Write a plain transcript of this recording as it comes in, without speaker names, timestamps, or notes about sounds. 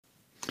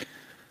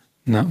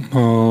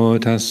Namo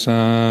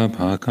tassa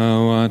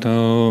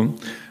bhagavato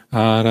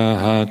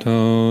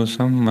arahato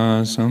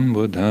samma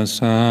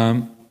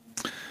sambuddhassa.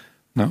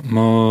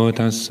 Namo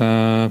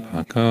tassa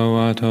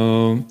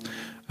bhagavato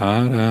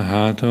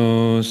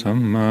arahato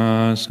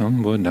samma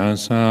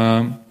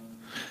sambuddhassa.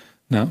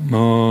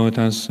 Namo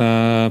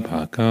tassa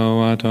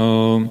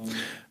bhagavato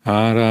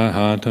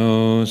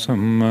arahato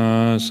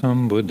samma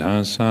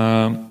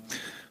sambuddhassa.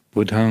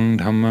 Buddhang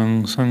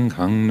dhammang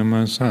sanghang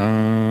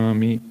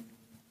namasami.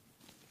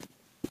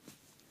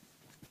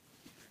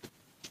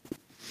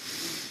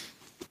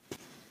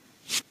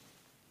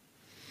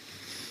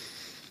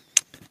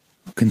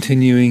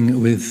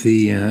 Continuing with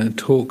the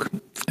talk,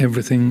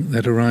 Everything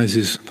That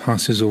Arises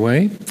Passes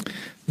Away.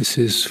 This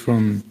is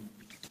from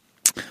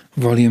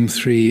Volume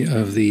 3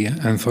 of the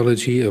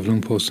Anthology of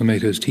Luang Por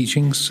Sumedho's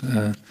teachings.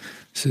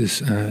 This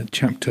is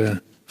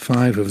Chapter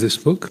 5 of this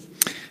book,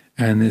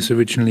 and this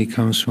originally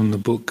comes from the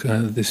book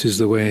This Is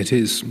the Way It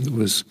Is. It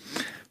was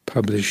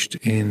published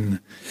in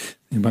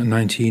about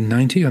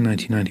 1990 or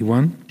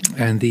 1991,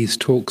 and these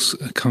talks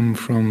come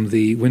from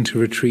the winter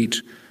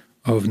retreat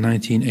of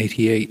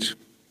 1988.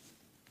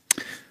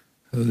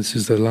 So this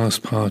is the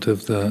last part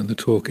of the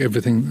talk,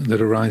 Everything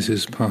That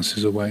Arises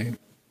Passes Away.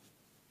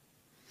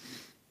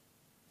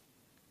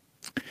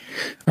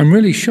 I'm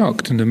really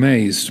shocked and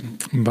amazed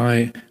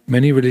by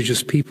many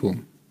religious people,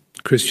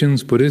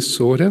 Christians, Buddhists,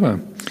 or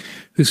whatever,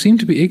 who seem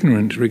to be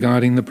ignorant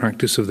regarding the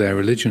practice of their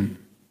religion.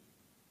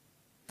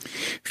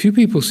 Few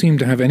people seem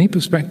to have any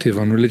perspective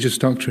on religious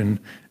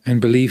doctrine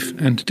and belief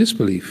and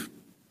disbelief.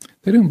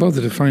 They don't bother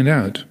to find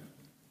out.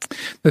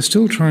 They're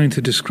still trying to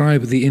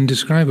describe the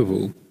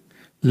indescribable,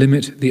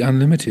 limit the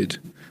unlimited,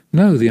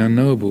 know the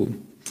unknowable,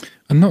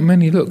 and not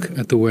many look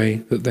at the way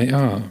that they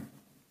are.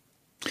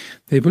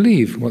 They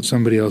believe what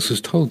somebody else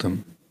has told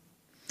them.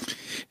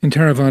 In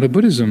Theravada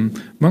Buddhism,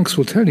 monks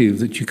will tell you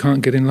that you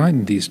can't get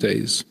enlightened these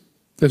days.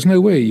 There's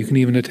no way you can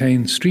even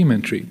attain stream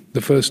entry,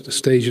 the first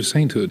stage of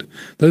sainthood.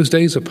 Those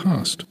days are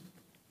past.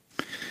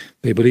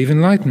 They believe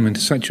enlightenment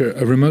is such a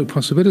remote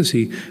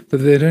possibility that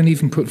they don't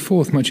even put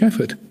forth much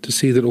effort to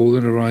see that all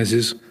that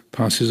arises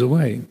passes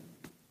away.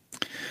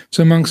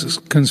 So monks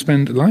can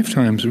spend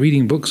lifetimes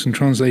reading books and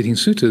translating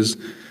suttas,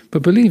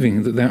 but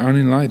believing that they're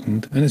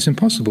unenlightened and it's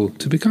impossible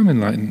to become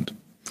enlightened.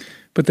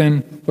 But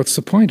then, what's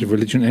the point of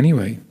religion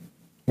anyway?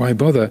 Why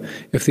bother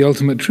if the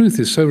ultimate truth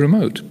is so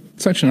remote,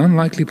 such an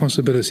unlikely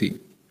possibility?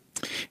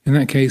 In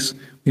that case,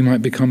 we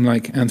might become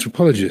like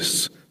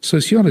anthropologists,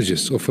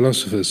 sociologists, or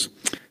philosophers,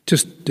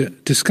 just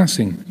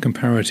discussing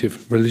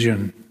comparative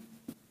religion.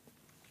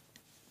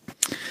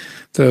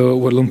 So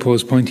what Luang Por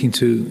is pointing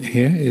to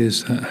here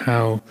is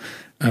how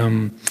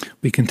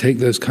we can take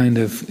those kind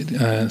of,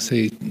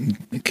 say,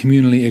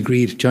 communally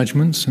agreed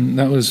judgments, and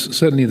that was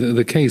certainly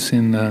the case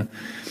in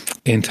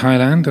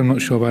Thailand. I'm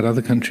not sure about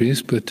other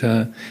countries, but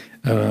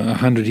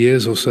 100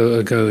 years or so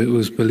ago, it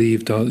was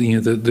believed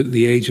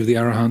the age of the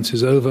arahants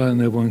is over, and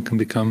no one can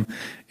become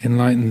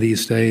enlightened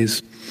these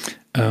days.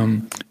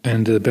 And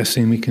the best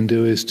thing we can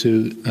do is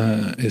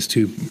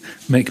to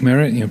make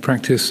merit,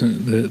 practice,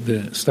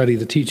 study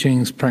the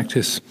teachings,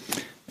 practice,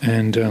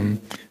 and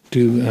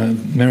do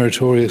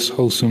meritorious,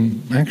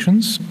 wholesome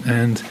actions,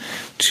 and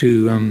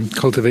to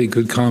cultivate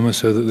good karma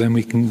so that then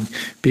we can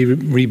be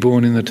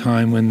reborn in the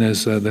time when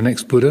there's the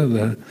next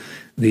Buddha,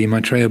 the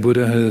Maitreya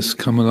Buddha has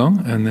come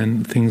along, and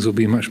then things will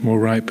be much more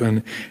ripe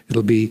and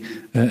it'll be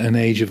an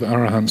age of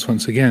arahants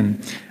once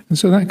again. And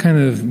so that kind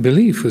of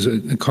belief was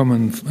a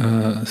common,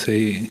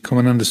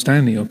 common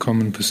understanding or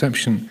common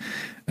perception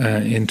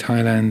in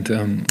Thailand,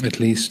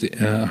 at least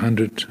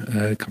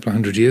a couple of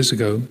hundred years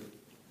ago.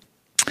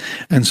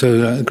 And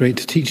so great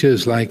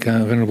teachers like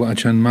Venerable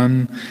Ajahn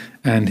Mun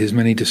and his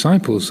many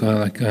disciples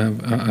like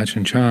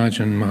Ajahn Chaj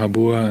and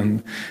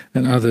Mahabua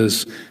and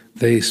others,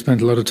 they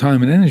spent a lot of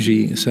time and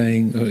energy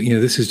saying,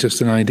 this is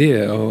just an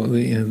idea, or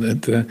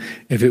that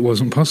if it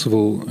wasn't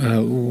possible,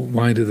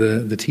 why do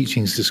the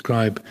teachings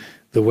describe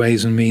the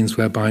ways and means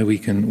whereby we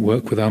can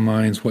work with our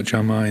minds, watch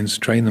our minds,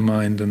 train the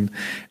mind, and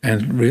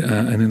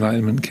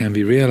enlightenment can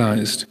be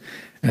realized?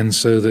 And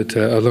so that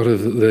a lot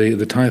of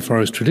the Thai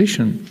forest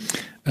tradition,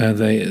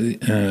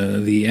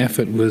 the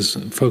effort was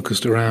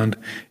focused around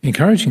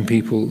encouraging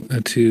people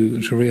to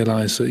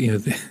realize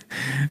that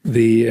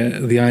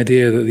the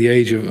idea that the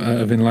age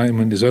of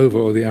enlightenment is over,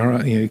 or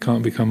you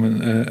can't become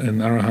an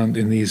arahant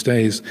in these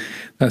days,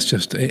 that's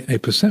just a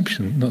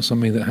perception, not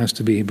something that has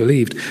to be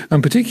believed.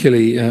 And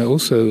particularly,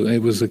 also, it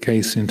was the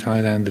case in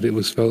Thailand that it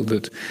was felt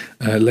that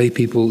lay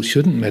people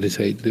shouldn't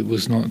meditate; that it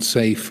was not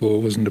safe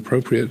or wasn't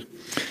appropriate.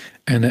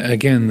 And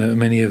again,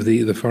 many of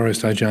the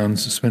forest ajahns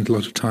spent a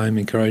lot of time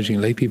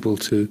encouraging lay people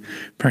to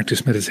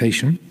practice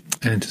meditation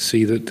and to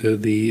see that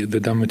the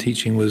Dhamma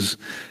teaching was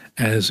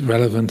as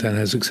relevant and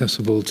as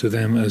accessible to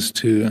them as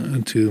to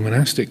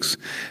monastics.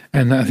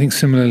 And I think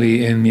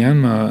similarly in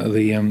Myanmar,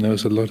 there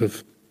was a lot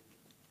of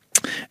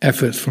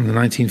effort from the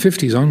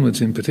 1950s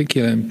onwards in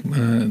particular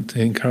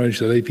to encourage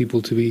the lay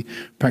people to be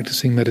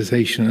practicing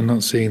meditation and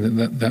not seeing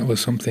that was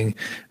something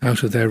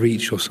out of their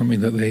reach or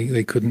something that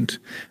they couldn't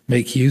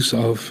make use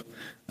of.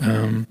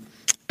 And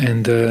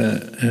it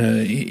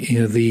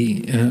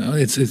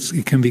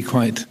can be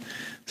quite,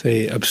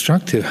 say,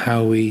 obstructive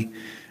how we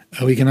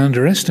can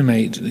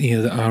underestimate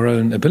our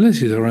own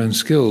abilities, our own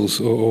skills,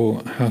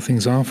 or how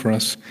things are for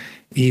us,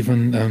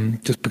 even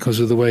just because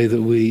of the way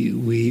that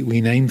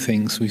we name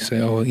things. We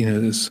say, oh,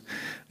 there's.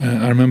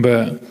 I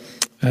remember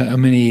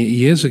many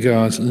years ago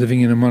I was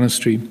living in a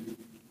monastery,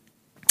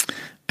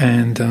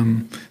 and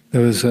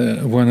there was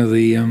one of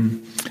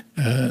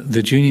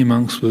the junior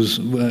monks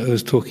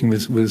was talking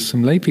with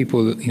some lay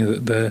people.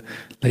 The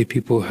lay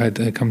people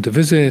had come to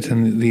visit,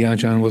 and the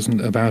Ajahn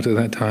wasn't about at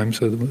that time.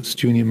 So this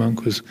junior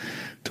monk was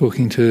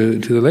talking to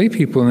the lay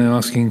people, and they were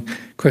asking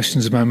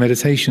questions about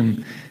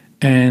meditation.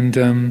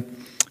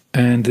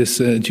 And this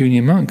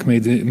junior monk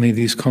made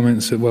these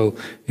comments that, well,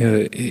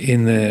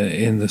 in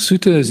the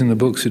suttas, in the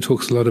books, it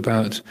talks a lot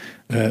about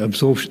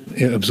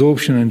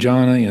absorption and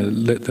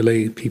jhana. The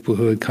lay people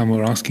who had come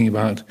were asking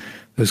about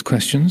those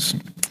questions.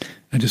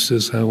 And just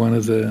as one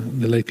of the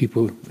lay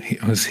people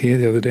was here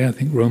the other day, I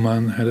think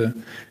Roman had a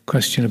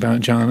question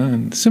about jhana,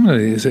 and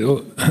similarly they said,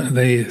 well,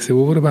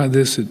 what about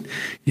this? You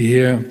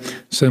hear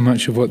so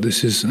much of what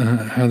this is,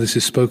 how this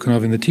is spoken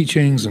of in the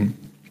teachings, and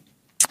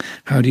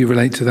how do you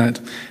relate to that?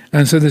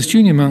 And so this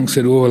junior monk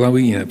said, oh,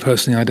 well,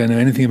 personally, I don't know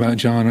anything about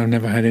jhana. I've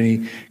never had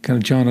any kind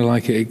of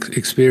jhana-like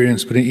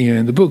experience, but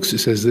in the books it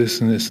says this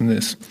and this and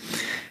this.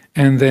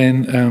 And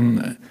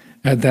then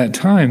at that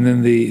time,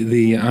 then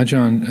the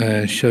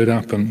Ajahn showed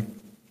up and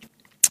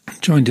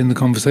joined in the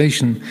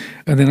conversation.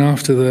 And then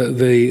after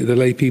the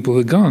lay people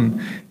had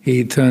gone,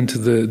 he turned to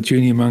the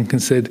junior monk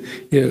and said,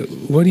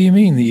 what do you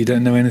mean that you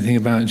don't know anything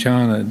about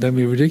jhana? Don't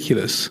be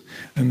ridiculous.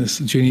 And this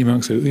junior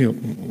monk said,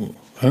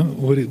 huh?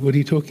 What are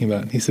you talking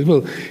about? He said,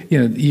 well,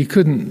 you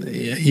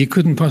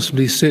couldn't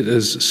possibly sit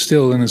as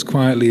still and as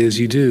quietly as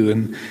you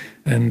do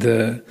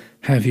and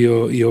have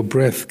your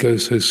breath go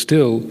so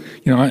still.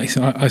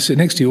 I sit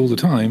next to you all the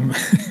time.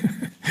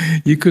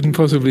 You couldn't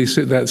possibly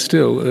sit that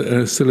still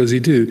as you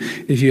do,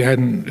 if you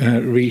hadn't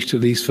reached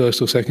at least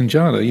first or second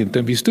jhana.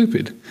 Don't be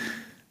stupid.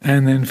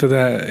 And then for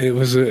that, it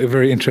was a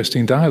very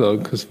interesting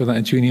dialogue, because for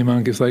that junior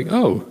monk, it's like,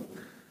 oh,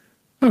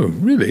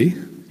 really?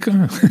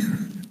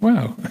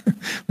 Wow.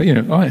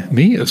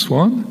 Me, a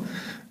swan?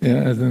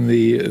 And then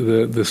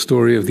the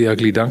story of the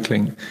ugly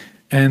duckling.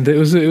 And it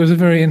was a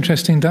very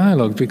interesting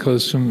dialogue,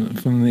 because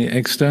from the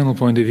external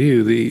point of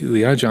view,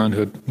 the Ajahn, who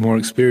had more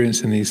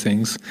experience in these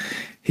things,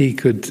 he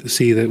could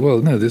see that, well,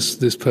 no,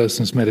 this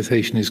person's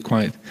meditation is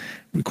quite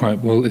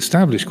well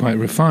established, quite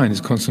refined. His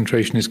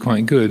concentration is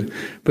quite good.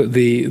 But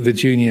the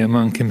junior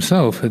monk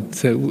himself had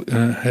sort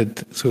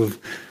of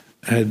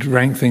had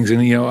ranked things in.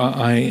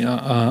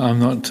 I'm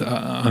not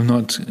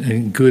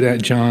good at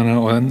jhana,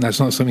 or that's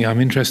not something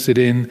I'm interested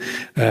in.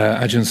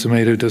 Ajahn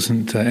Sumedho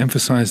doesn't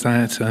emphasize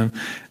that.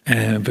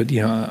 But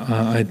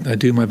I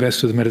do my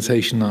best with the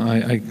meditation.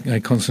 I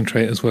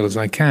concentrate as well as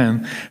I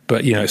can.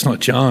 But it's not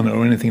jhana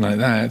or anything like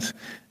that.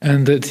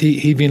 And that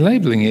he'd been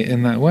labeling it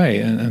in that way,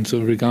 and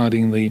sort of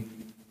regarding the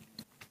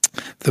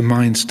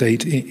mind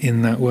state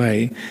in that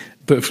way.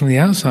 But from the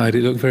outside,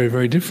 it looked very,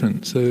 very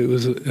different. So it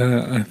was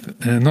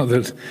not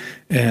that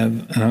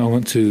I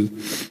want to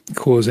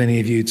cause any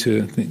of you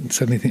to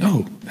suddenly think,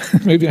 oh,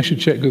 maybe I should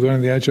check with one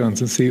of the Ajahns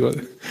and see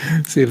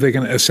if they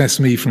can assess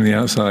me from the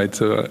outside.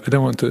 So I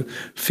don't want to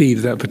feed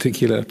that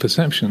particular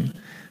perception.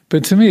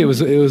 But to me, it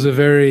was a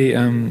very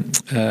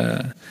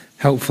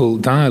helpful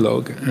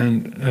dialogue,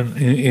 and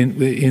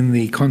in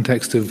the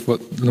context of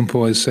what Luang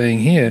Por is saying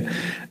here,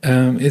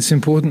 it's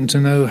important to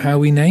know how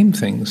we name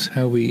things,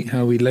 how we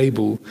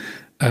label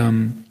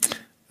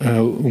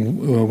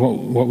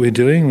what we're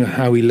doing,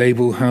 how we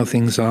label how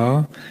things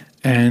are,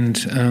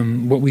 and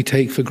what we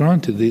take for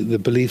granted, the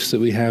beliefs that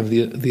we have,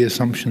 the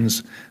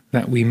assumptions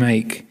that we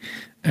make,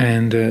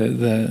 and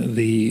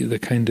the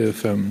kind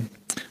of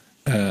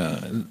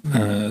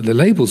the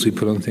labels we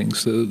put on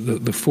things,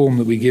 the form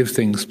that we give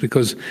things,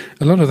 because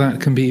a lot of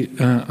that can be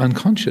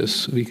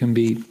unconscious. We can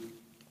be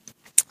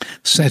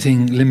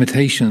setting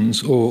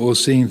limitations or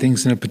seeing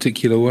things in a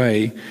particular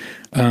way.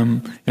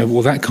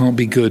 Well, that can't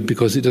be good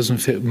because it doesn't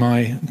fit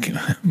my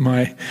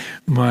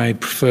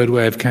preferred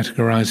way of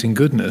categorizing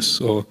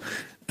goodness, or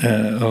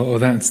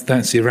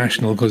that's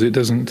irrational because it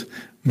doesn't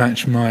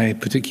match my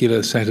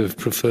particular set of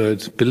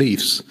preferred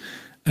beliefs.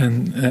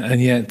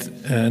 And yet,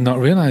 not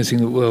realizing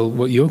that, well,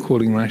 what you're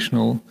calling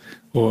rational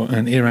or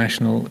an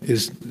irrational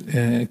is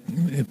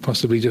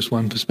possibly just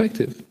one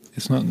perspective.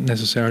 It's not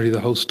necessarily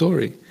the whole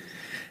story.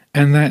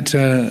 And that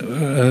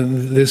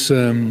this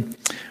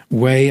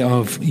way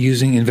of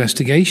using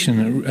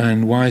investigation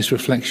and wise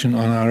reflection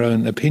on our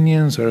own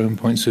opinions, our own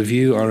points of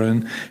view, our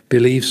own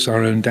beliefs,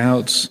 our own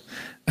doubts,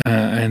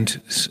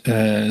 and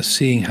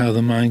seeing how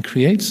the mind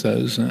creates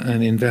those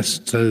and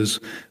invests those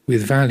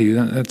with value,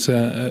 that's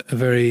a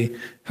very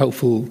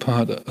helpful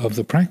part of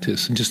the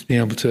practice. And just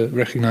being able to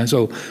recognize,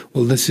 oh,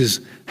 well, this is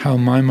how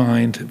my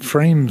mind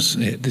frames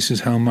it. This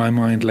is how my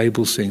mind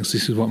labels things.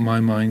 This is what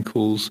my mind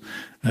calls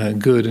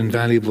good and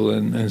valuable,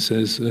 and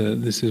says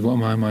this is what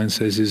my mind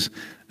says is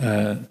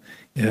a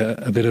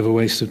bit of a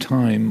waste of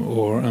time,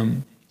 or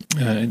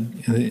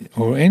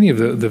or any of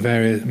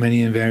the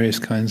many and various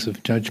kinds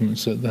of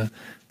judgments that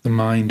the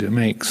mind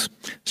makes.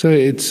 So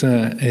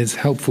it's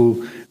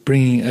helpful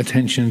bringing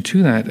attention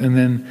to that,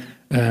 and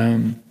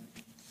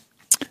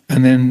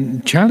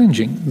then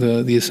challenging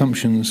the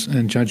assumptions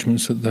and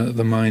judgments that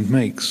the mind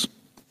makes.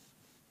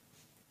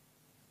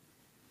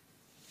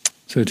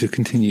 So to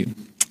continue,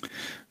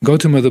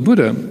 Gautama the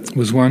Buddha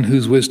was one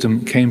whose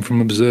wisdom came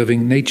from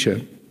observing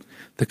nature,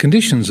 the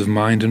conditions of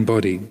mind and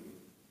body.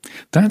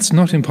 That's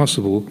not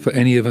impossible for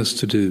any of us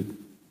to do.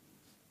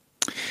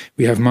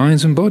 We have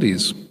minds and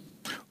bodies.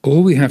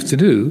 All we have to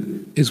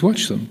do is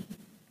watch them.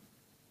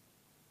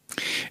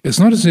 It's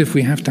not as if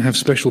we have to have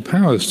special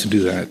powers to do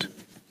that,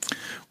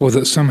 or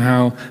that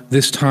somehow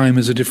this time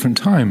is a different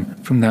time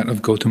from that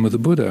of Gautama the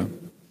Buddha.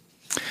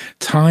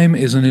 Time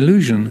is an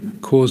illusion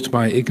caused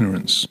by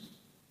ignorance.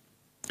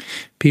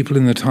 People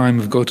in the time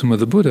of Gautama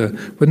the Buddha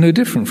were no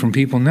different from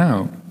people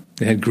now.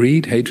 They had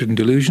greed, hatred and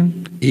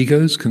delusion,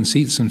 egos,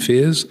 conceits and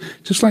fears,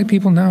 just like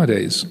people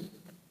nowadays.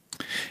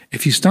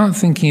 If you start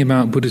thinking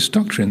about Buddhist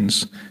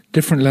doctrines,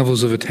 different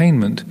levels of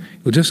attainment,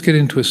 you'll just get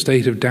into a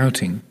state of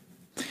doubting.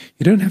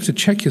 You don't have to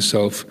check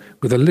yourself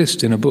with a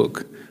list in a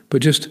book,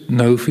 but just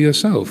know for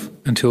yourself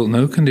until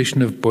no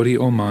condition of body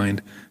or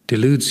mind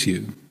deludes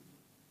you.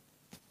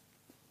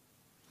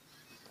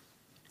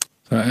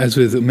 As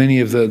with many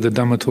of the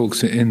Dhamma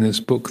talks in this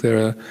book, there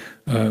are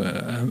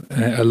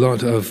a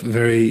lot of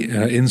very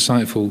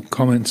insightful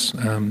comments,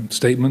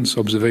 statements,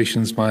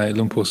 observations by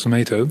Luang Por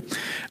Sumedho.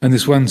 And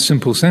this one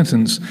simple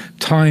sentence,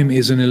 time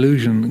is an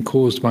illusion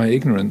caused by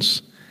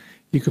ignorance.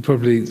 You could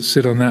probably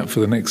sit on that for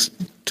the next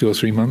 2 or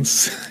 3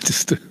 months,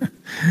 just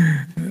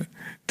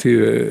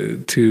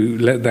to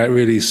let that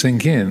really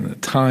sink in.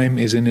 Time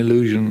is an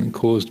illusion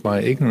caused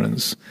by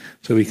ignorance.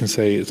 So we can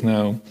say it's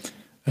now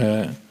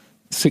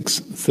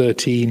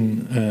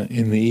 6:13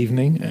 in the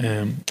evening,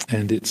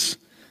 and it's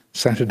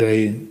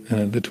Saturday,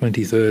 the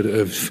 23rd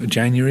of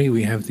January.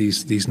 We have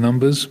these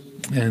numbers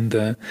and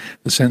the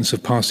sense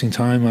of passing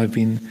time. I've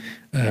been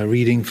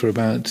reading for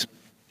about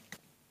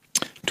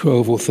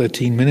 12 or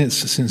 13 minutes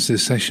since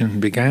this session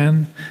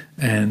began,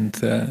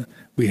 and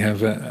we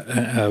have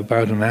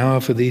about an hour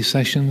for these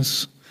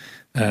sessions.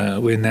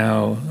 We're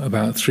now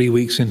about 3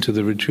 weeks into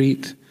the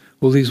retreat.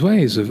 All these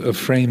ways of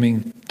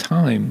framing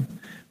time.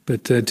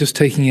 But just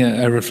taking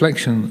a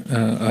reflection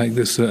like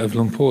this of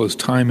Luang Por's,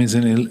 time is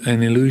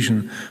an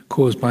illusion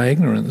caused by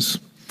ignorance.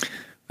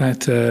 So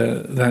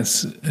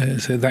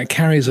that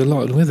carries a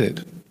lot with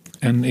it.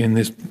 And in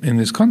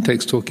this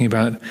context, talking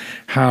about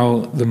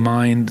how the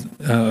minds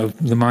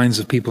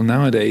of people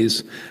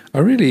nowadays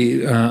are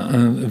really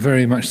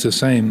very much the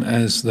same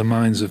as the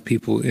minds of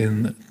people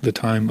in the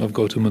time of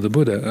Gautama the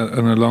Buddha.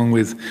 And along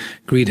with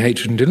greed,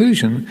 hatred, and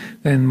delusion,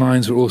 then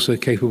minds are also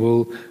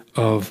capable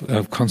of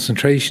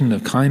concentration,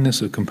 of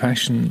kindness, of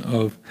compassion,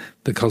 of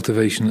the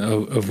cultivation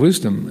of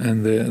wisdom,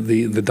 and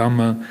the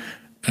Dhamma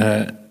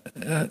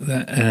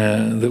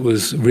that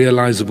was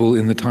realizable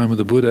in the time of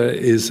the Buddha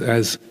is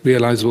as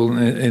realizable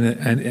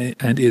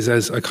and is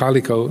as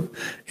akaliko,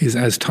 is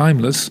as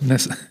timeless.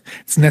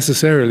 It's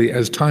necessarily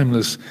as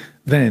timeless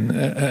then,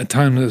 as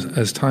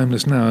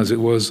timeless now as it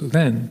was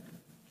then.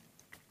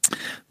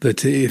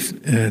 That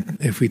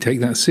if we take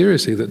that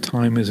seriously, that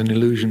time is an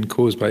illusion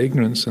caused by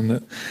ignorance, and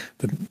that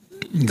the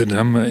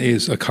Dhamma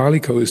is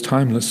akaliko, is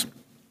timeless,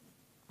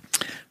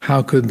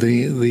 how could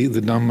the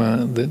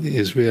Dhamma that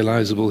is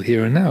realizable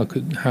here and now,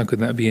 how could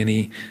that be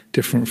any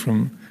different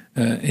from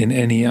in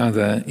any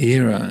other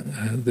era?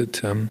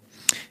 That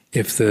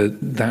if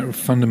that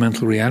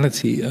fundamental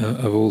reality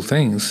of all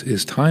things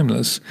is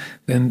timeless,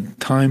 then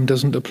time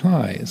doesn't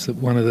apply. It's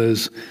one of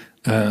those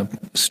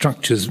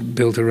structures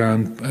built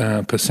around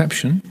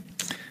perception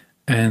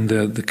and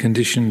the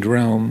conditioned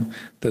realm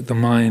that the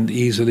mind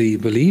easily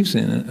believes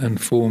in and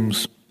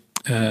forms,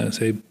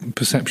 say,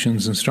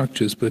 perceptions and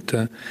structures. But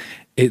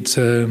it's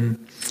one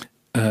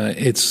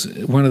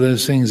of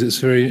those things. It's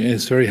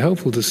very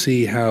helpful to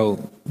see how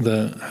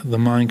the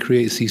mind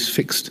creates these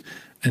fixed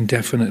and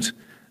definite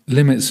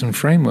limits and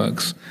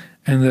frameworks,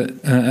 and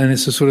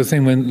it's the sort of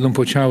thing when Luang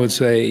Por Chah would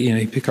say,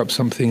 you pick up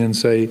something and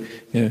say,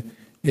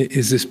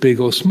 is this big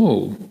or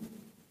small?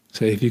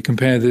 So if you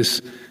compare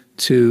this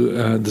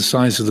to the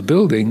size of the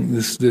building,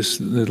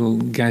 this little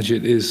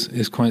gadget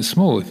is quite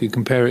small. If you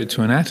compare it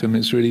to an atom,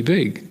 it's really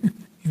big.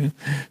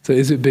 So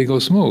is it big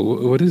or small?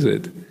 What is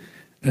it?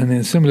 And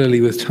then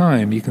similarly with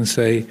time, you can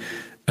say,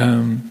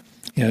 the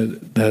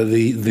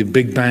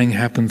Big Bang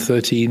happened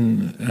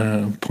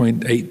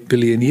 13.8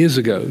 billion years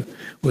ago.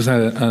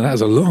 That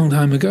was a long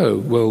time ago.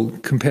 Well,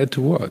 compared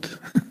to what?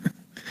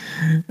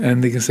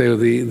 And they can say, well,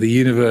 the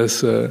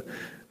universe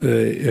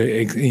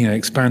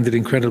expanded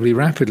incredibly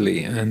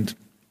rapidly, and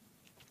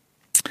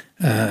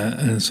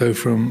so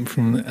from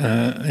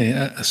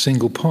a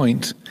single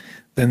point,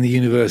 then the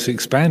universe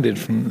expanded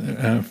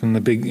from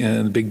the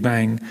Big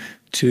Bang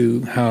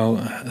to how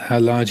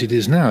large it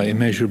is now,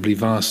 immeasurably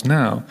vast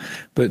now,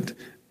 but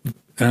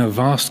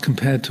vast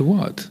compared to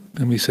what?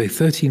 And we say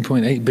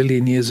 13.8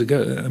 billion years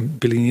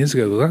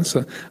ago. Well, that's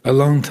a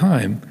long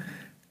time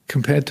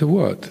Compared to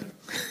what?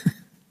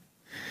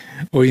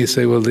 Or you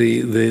say, well,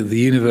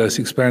 the universe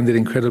expanded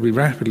incredibly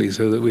rapidly,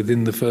 so that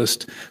within the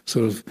first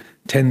sort of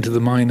 10 to the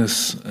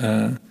minus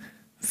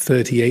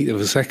 38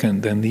 of a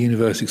second, then the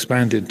universe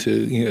expanded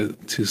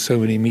to so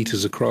many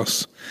meters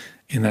across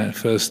in that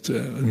first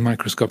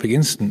microscopic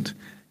instant.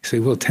 You say,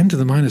 well, 10 to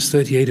the minus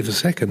 38 of a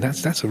second,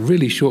 that's a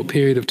really short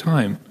period of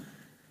time.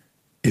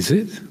 Is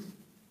it?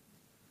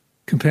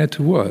 Compared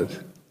to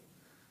what?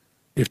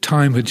 If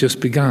time had just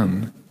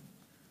begun,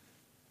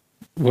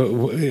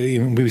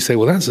 we say,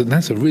 well,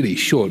 that's a really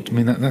short. I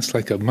mean, that's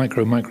like a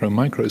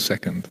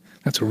microsecond.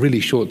 That's a really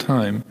short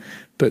time,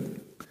 but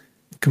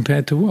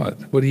compared to what?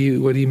 What are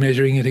you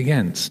measuring it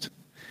against?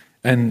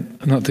 And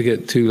not to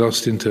get too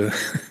lost into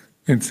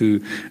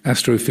into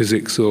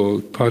astrophysics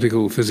or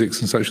particle physics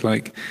and such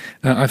like,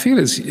 I feel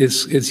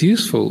it's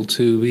useful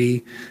to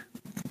be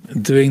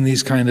doing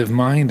these kind of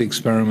mind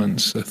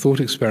experiments, thought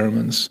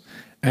experiments,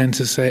 and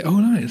to say, oh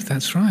no,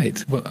 that's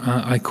right. Well,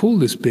 I call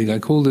this big, I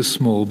call this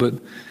small, but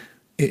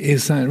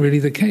is that really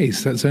the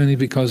case? That's only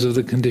because of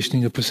the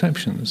conditioning of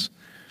perceptions.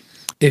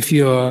 If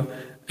your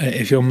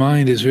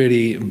mind is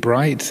really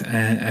bright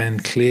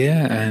and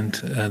clear, and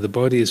the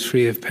body is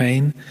free of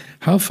pain,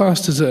 how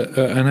fast does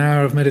an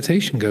hour of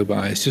meditation go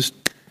by? It's just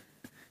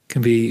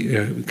can be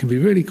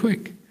really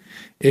quick.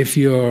 If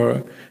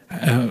you're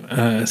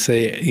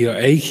say you're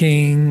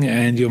aching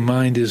and your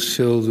mind is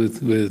filled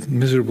with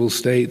miserable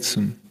states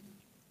and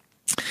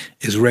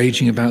is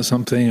raging about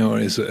something or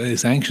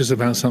is anxious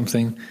about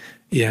something,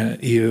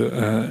 and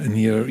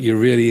you're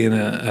really in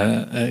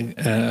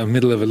a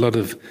middle of a lot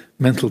of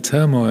mental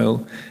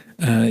turmoil.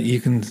 You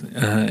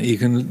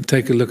can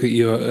take a look at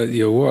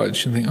your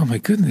watch and think, oh my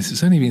goodness,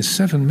 it's only been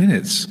 7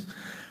 minutes.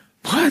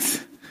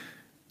 What?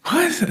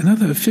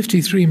 Another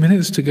 53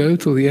 minutes to go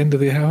till the end of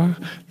the hour?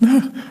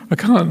 No, I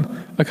can't.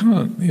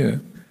 Yeah.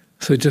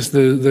 So just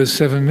those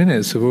 7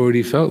 minutes have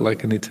already felt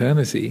like an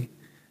eternity.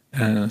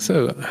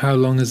 So how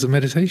long is the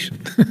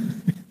meditation?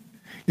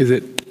 Is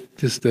it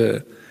just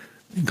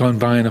gone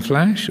by in a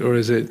flash, or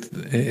is it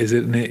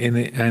in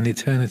an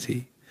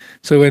eternity?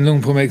 So when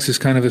Luang Por makes this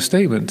kind of a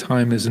statement,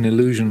 time is an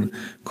illusion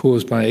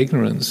caused by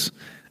ignorance,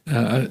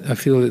 I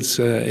feel it's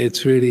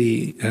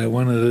really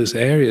one of those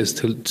areas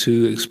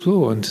to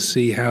explore and to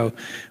see how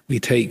we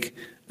take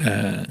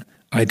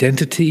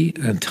identity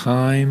and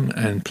time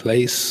and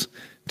place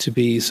to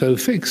be so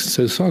fixed,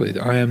 so solid.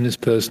 I am this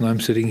person, I'm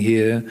sitting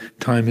here,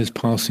 time is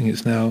passing,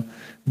 it's now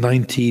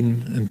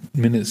 19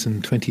 minutes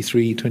and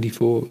 23,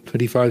 24,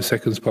 25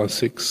 seconds past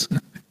 6.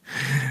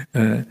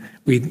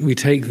 We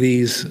take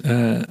these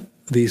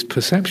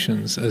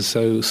perceptions as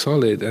so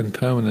solid and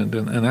permanent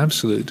and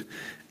absolute,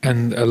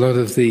 and a lot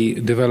of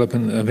the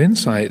development of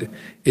insight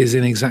is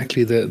in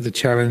exactly the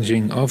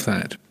challenging of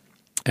that,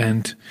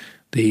 and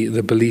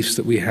the beliefs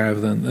that we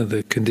have,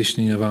 the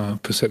conditioning of our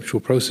perceptual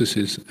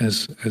processes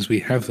as we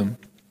have them.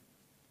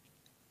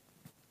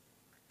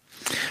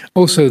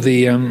 Also,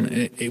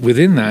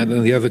 within that,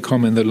 and the other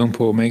comment that Luang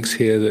Por makes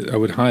here that I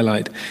would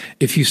highlight,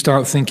 if you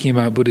start thinking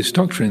about Buddhist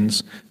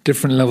doctrines,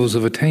 different levels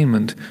of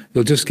attainment,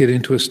 you'll just get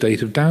into a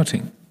state of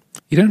doubting.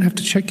 You don't have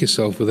to check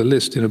yourself with a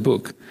list in a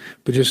book,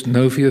 but just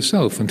know for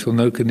yourself until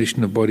no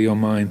condition of body or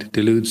mind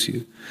deludes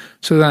you.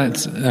 So that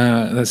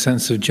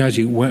sense of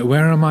judging,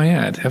 where am I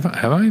at? Have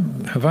I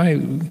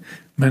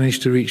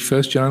managed to reach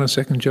first jhana,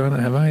 second jhana?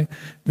 Have I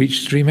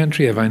reached stream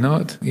entry? Have I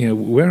not?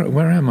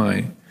 Where am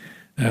I?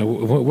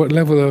 What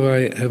level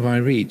have I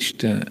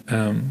reached?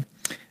 And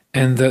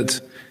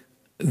that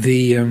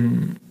the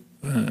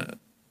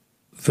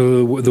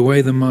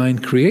way the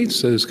mind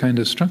creates those kind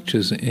of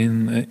structures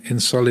in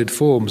solid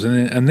forms,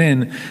 and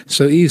then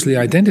so easily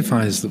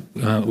identifies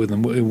with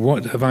them.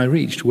 What have I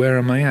reached? Where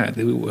am I at?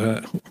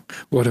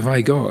 What have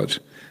I got?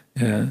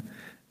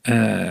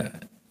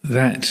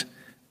 That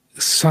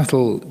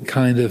subtle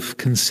kind of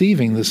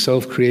conceiving the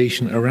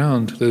self-creation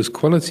around those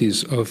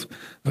qualities of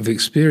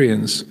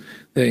experience.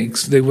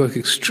 They work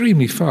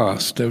extremely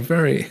fast. They're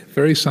very,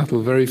 very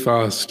subtle, very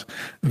fast,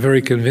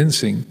 very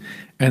convincing.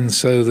 And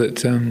so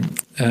that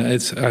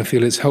I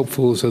feel it's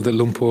helpful, so that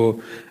Luang Por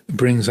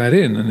brings that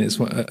in, and it's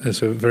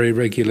a very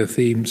regular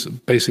theme. So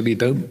basically,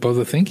 don't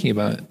bother thinking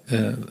about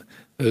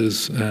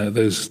those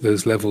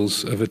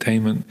levels of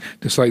attainment.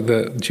 Just like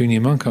the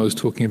junior monk I was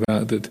talking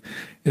about, that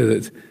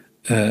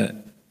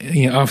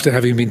after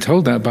having been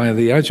told that by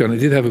the Ajahn, it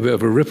did have a bit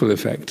of a ripple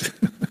effect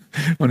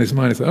on his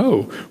mind. He thought,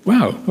 oh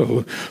wow,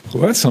 well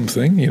that's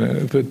something,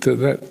 But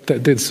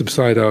that did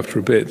subside after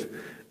a bit.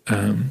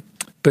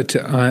 But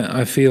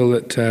I feel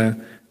that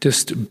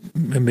just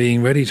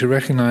being ready to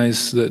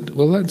recognize that,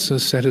 well, that's a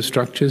set of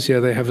structures. Yeah,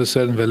 they have a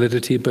certain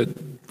validity, but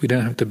we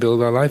don't have to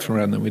build our life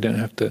around them. We don't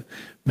have to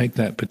make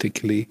that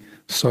particularly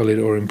solid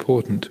or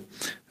important.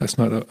 That's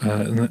not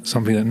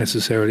something that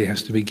necessarily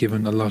has to be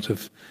given a lot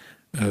of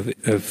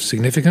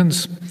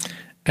significance.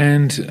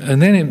 And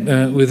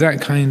then with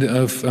that kind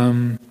of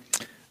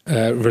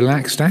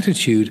relaxed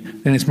attitude,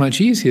 then it's much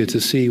easier to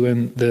see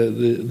when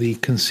the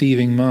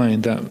conceiving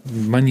mind, that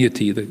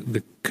manyati,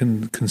 the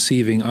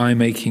conceiving,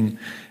 I-making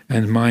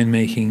and mind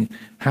making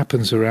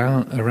happens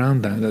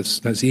around that.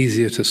 That's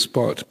easier to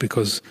spot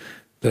because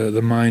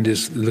the mind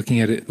is looking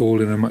at it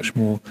all in a much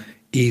more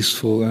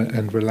easeful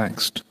and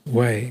relaxed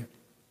way.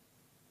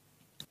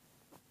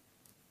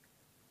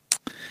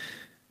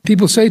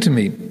 People say to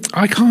me,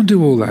 I can't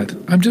do all that.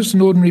 I'm just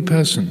an ordinary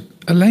person,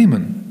 a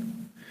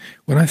layman.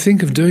 When I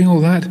think of doing all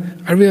that,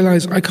 I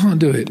realize I can't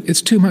do it.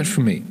 It's too much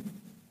for me.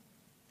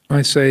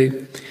 I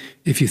say,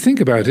 if you think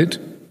about it,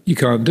 you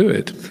can't do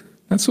it.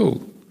 That's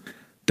all.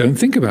 Don't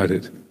think about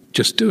it.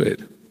 Just do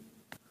it.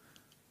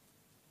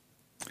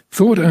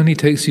 Thought only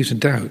takes you to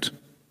doubt.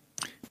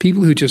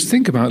 People who just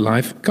think about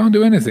life can't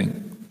do anything.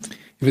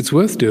 If it's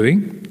worth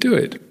doing, do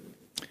it.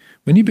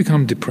 When you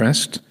become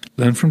depressed,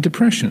 learn from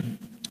depression.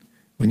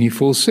 When you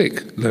fall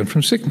sick, learn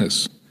from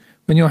sickness.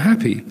 When you're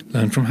happy,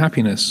 learn from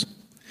happiness.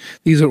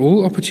 These are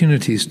all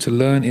opportunities to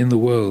learn in the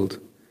world.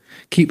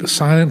 Keep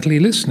silently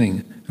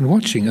listening and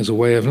watching as a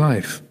way of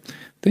life.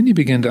 Then you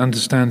begin to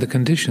understand the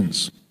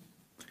conditions.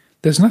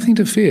 There's nothing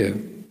to fear.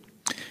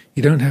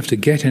 You don't have to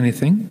get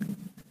anything.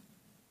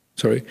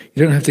 You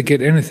don't have to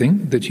get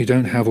anything that you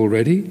don't have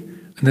already,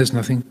 and there's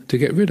nothing to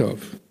get rid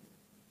of.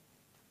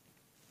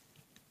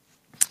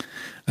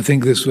 I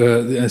think this,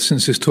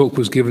 since this talk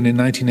was given in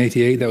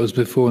 1988, that was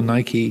before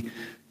Nike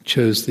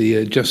chose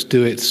the "Just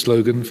Do It"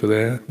 slogan for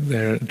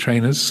their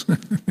trainers,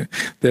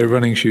 their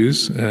running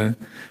shoes.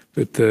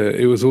 But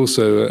it was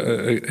also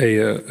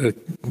a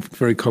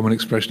very common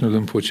expression of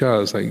Luang Por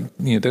Chah. It's like,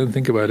 don't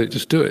think about it,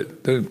 just do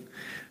it.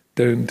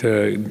 Don't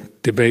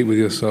debate with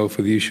yourself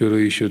whether you should or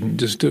you shouldn't.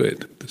 Just do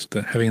it. Just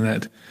having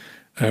that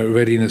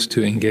readiness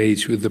to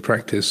engage with the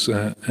practice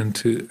and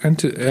to,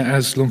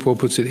 as Luang Por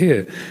puts it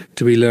here,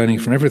 to be learning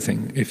from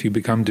everything. If you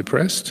become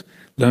depressed,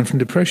 learn from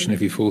depression.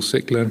 If you fall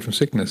sick, learn from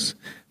sickness.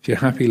 If you're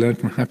happy, learn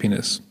from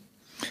happiness.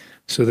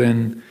 So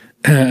then,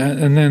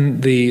 and then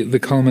the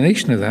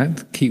culmination of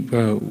that, keep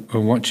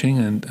watching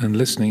and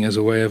listening as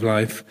a way of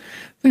life.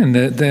 Then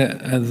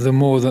the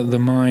more that the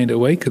mind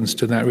awakens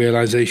to that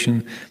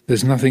realization,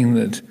 there's nothing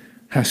that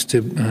has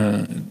to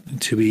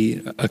be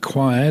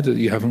acquired that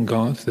you haven't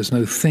got. There's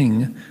no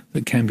thing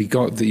that can be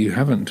got that you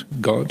haven't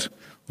got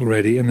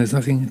already, and there's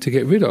nothing to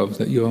get rid of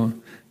that you're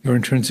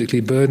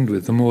intrinsically burdened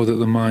with. The more that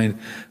the mind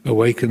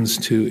awakens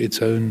to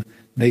its own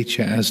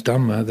nature as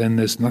Dhamma, then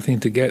there's nothing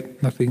to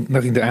get, nothing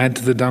to add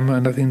to the Dhamma,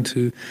 and nothing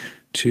to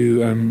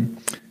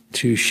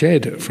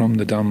shed from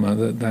the Dhamma.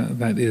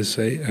 That is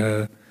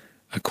a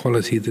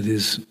quality that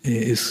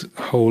is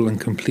whole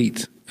and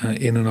complete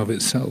in and of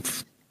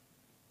itself.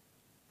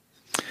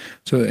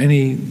 So,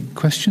 any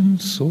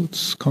questions,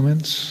 thoughts,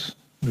 comments,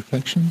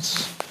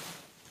 reflections?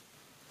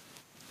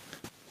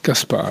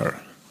 Gaspar,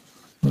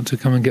 want to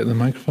come and get the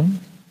microphone?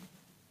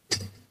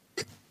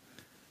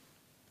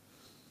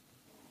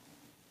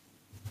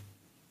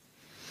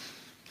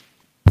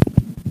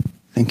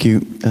 Thank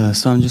you.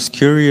 So I'm just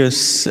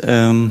curious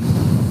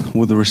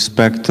with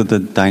respect to the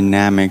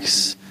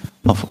dynamics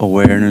of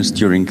awareness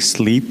during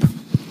sleep.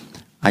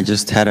 I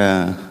just had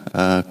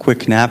a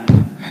quick nap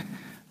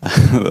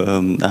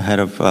ahead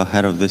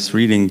of this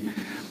reading,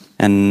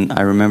 and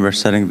I remember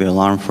setting the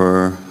alarm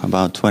for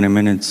about 20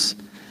 minutes,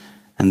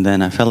 and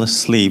then I fell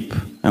asleep,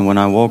 and when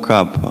I woke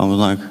up, I was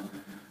like,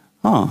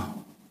 oh,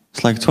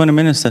 it's like 20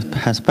 minutes that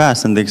has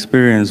passed, and the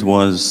experience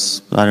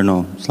was, I don't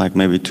know, it's like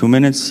maybe 2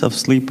 minutes of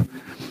sleep.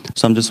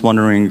 So I'm just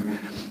wondering,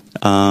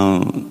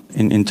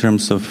 in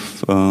terms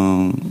of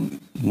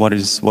what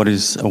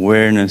is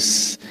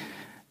awareness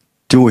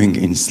doing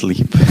in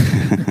sleep?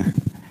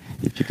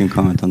 If you can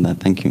comment on that,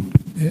 thank you.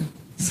 Yeah.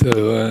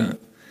 So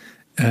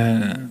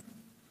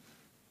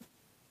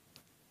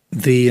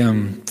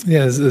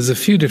there's a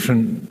few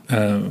different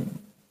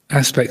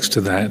aspects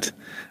to that.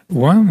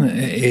 One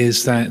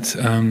is that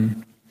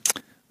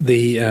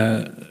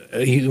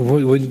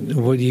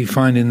what you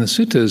find in the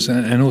suttas,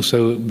 and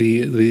also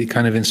the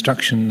kind of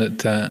instruction that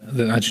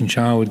Ajahn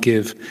Chah would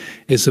give,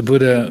 is the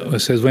Buddha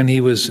says when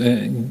he was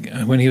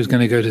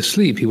going to go to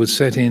sleep, he would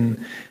set in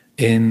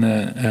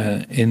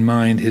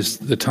mind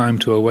the time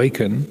to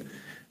awaken,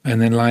 and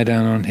then lie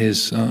down on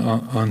his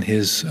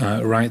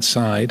right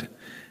side,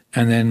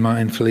 and then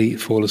mindfully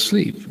fall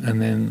asleep,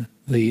 and then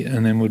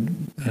would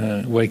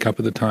wake up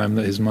at the time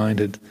that his mind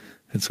had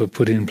sort of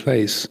put in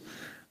place.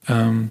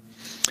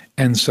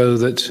 And so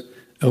that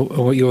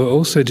what you're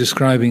also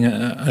describing,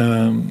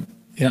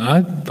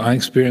 I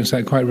experience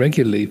that quite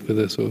regularly with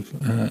a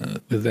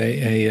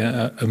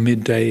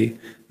midday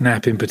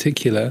nap in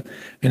particular.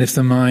 And if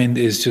the mind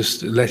is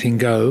just letting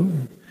go,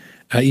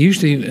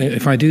 usually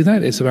if I do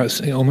that, it's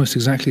about almost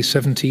exactly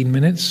 17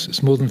 minutes.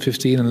 It's more than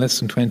 15 and less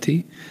than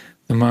 20.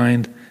 The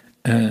mind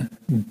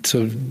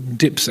sort of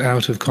dips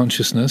out of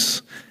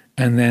consciousness,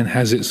 and then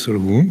has it sort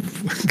of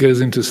goes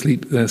into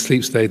sleep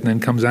state, and then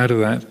comes out of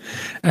that.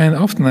 And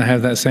often I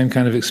have that same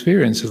kind of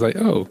experience. It's like,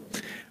 oh,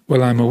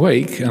 well, I'm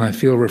awake and I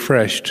feel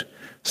refreshed,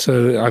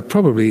 so I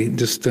probably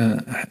just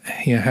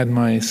had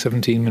my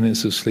 17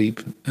 minutes of sleep.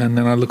 And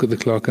then I look at the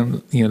clock,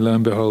 and lo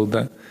and behold,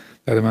 that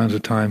amount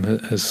of time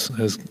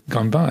has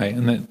gone by,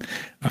 and that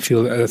I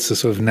feel that's a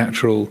sort of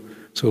natural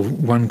sort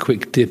of one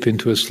quick dip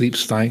into a sleep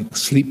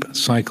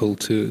cycle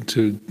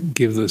to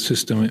give the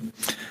system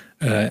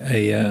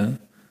a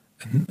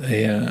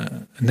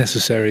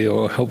necessary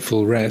or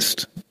helpful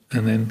rest,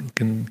 and then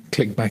can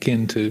click back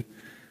into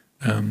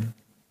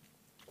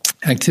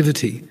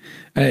activity.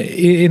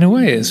 In a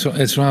way,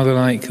 it's rather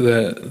like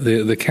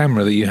the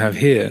camera that you have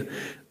here.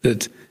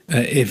 That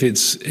if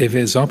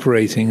it's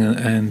operating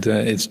and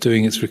it's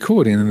doing its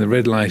recording, then the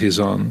red light is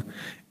on.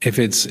 If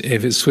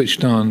it's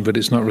switched on but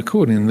it's not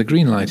recording, then the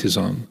green light is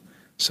on.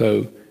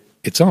 So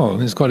it's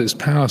on. It's got its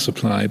power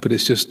supply, but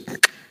it's just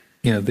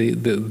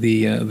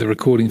the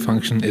recording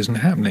function isn't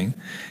happening,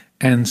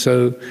 and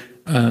so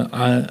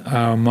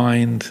our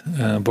mind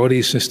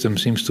body system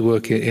seems to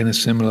work in a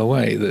similar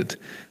way. That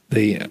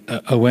the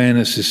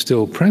awareness is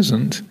still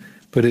present,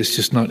 but it's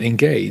just not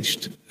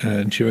engaged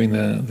during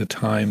the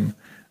time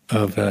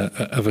of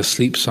a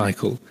sleep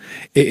cycle.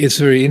 It's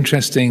very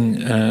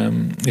interesting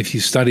if you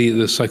study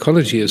the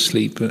psychology of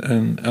sleep,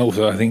 and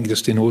also I think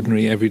just in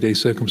ordinary everyday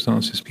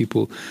circumstances,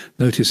 people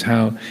notice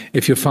how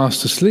if you're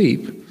fast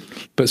asleep,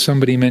 but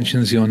somebody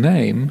mentions your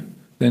name,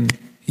 then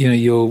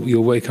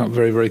you'll wake up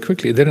very, very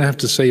quickly. They don't have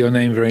to say your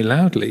name very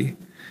loudly,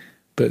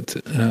 but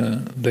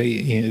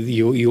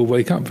you'll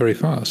wake up very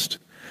fast.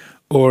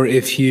 Or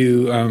if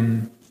you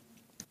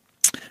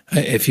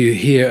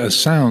hear a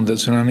sound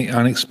that's an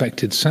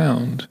unexpected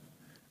sound,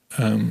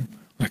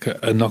 like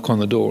a knock on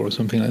the door or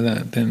something like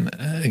that, then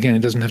again,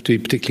 it doesn't have to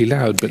be particularly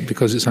loud, but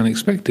because it's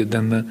unexpected,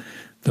 then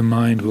the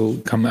mind will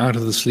come out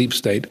of the sleep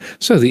state.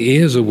 So the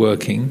ears are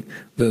working,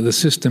 the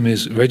system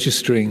is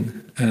registering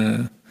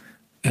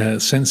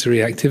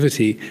sensory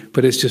activity,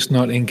 but it's just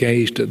not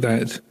engaged at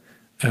that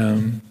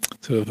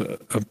sort of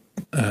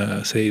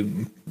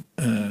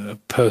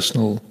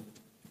personal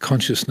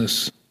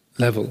consciousness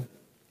level.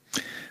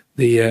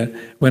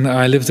 When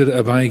I lived at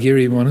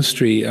Abhayagiri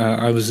Monastery,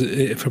 I was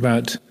for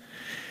about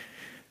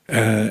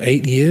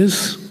 8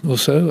 years or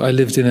so. I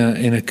lived in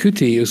a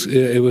kuti.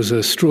 It was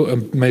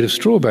made of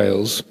straw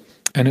bales,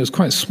 and it was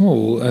quite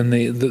small. And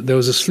there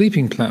was a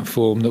sleeping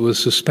platform that was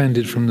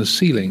suspended from the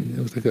ceiling.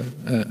 It was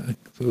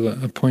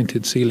like a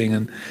pointed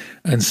ceiling,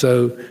 and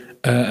so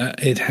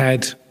it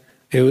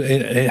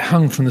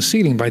hung from the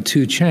ceiling by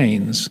 2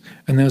 chains,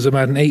 and there was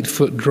about an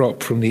 8-foot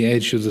drop from the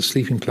edge of the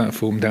sleeping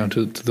platform down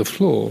to the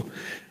floor.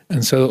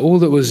 And so all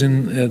that was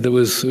that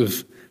was sort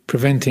of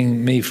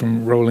preventing me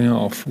from rolling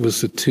off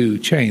was the 2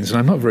 chains. And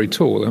I'm not very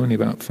tall; I'm only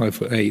about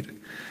 5'8".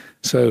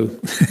 So,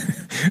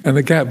 and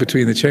the gap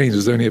between the chains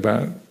was only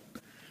about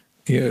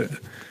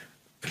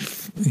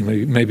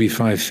maybe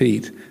 5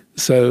 feet.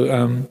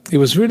 So it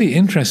was really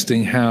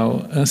interesting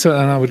how. And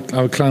I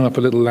would climb up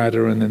a little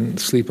ladder and then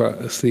sleep up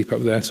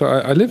there. So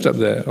I lived up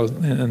there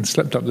and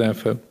slept up there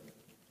for.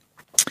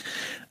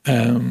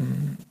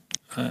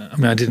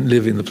 I didn't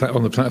live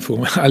on the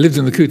platform. I lived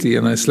in the kuti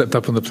and I slept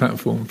up on the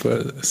platform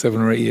for 7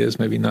 or 8 years,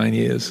 maybe 9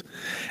 years.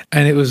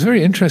 And it was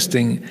very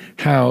interesting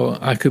how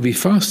I could be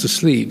fast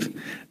asleep,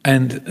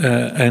 and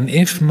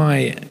if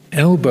my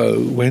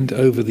elbow went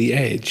over the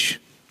edge,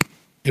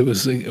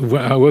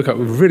 I woke up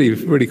really,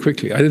 really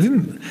quickly. I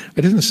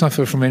didn't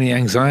suffer from any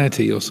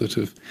anxiety or sort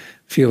of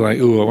feel like,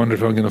 I wonder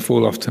if I'm going to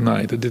fall off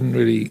tonight. It didn't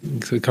really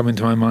sort of come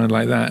into my mind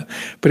like that.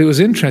 But it was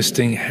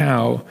interesting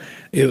how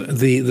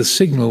the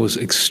signal was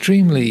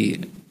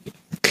extremely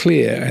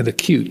clear and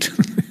acute.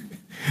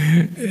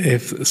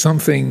 If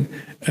something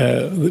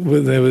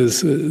there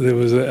was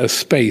a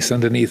space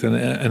underneath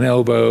an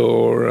elbow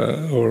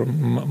or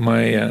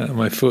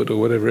my foot or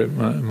whatever it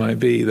might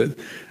be, that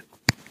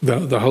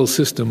the whole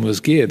system was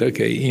geared.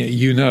 Okay,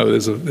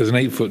 there's an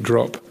 8-foot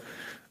drop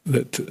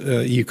that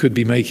you could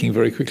be making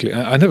very quickly.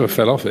 I never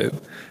fell off it,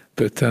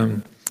 but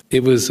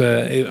it was.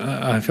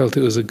 I felt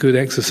it was a good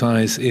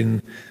exercise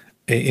in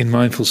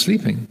mindful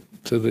sleeping,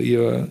 so that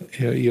you're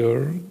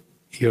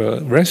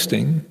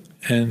resting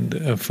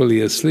and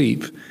fully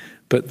asleep,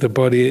 but the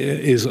body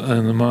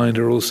and the mind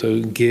are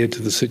also geared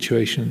to the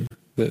situation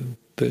that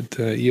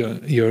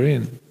you're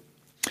in.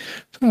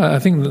 So I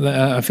think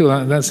I feel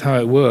like that's how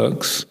it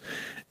works.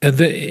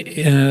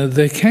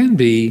 There can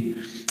be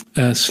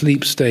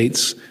sleep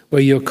states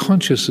where you're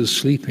conscious of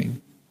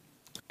sleeping,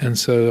 and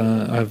so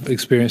I've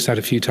experienced that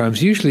a few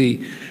times.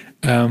 Usually,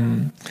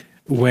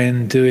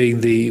 when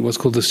doing what's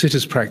called the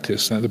sitter's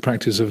practice, the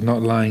practice of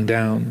not lying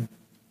down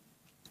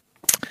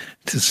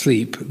to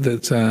sleep,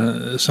 that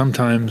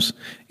sometimes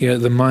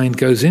the mind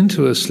goes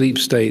into a sleep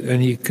state,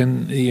 and you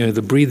can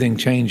the breathing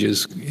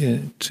changes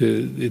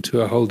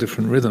to a whole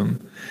different rhythm,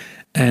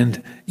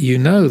 and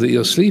that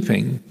you're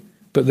sleeping.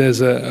 But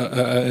there's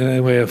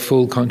a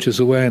full conscious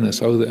awareness.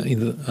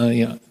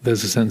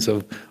 There's a sense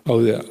of,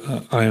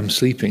 I am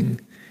sleeping,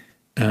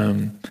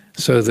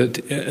 so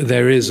that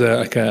there is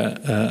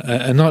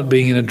a not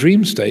being in a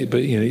dream state,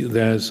 but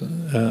there's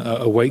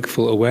a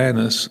wakeful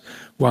awareness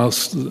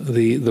whilst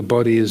the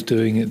body is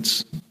doing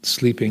its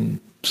sleeping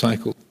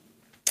cycle.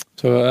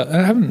 So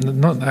I haven't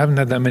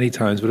had that many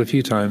times, but a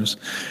few times,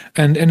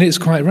 and it's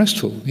quite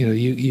restful.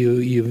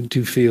 You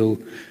do feel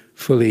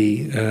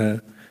fully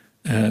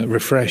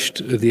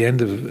refreshed at the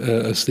end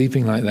of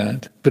sleeping like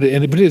that. But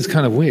it is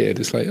kind of weird.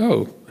 It's like,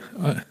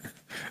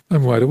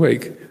 I'm wide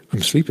awake,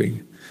 I'm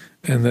sleeping.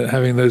 And that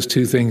having those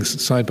two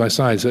things side by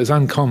side, so it's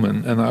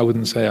uncommon, and I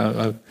wouldn't say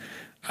I've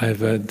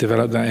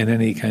developed that in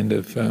any kind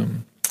of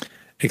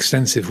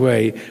extensive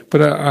way.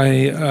 But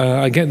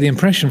I get the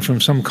impression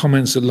from some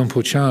comments that Luang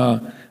Por Chah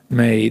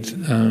made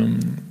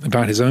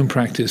about his own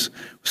practice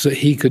was that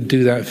he could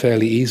do that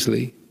fairly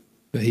easily,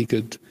 that he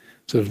could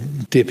sort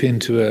of dip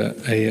into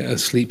a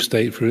sleep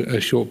state for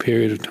a short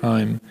period of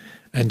time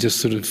and just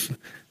sort of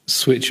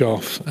switch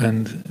off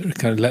and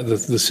kind of let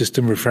the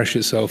system refresh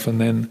itself and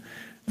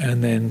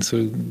then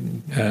sort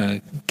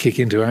of kick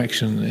into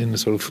action in a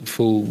sort of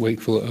full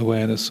wakeful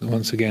awareness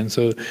once again.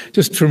 So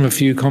just from a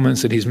few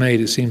comments that he's made,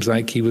 it seems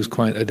like he was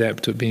quite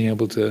adept at being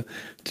able to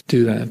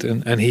do that.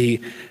 And he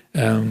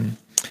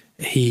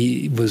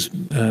was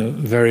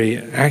very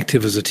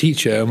active as a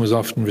teacher and was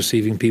often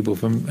receiving people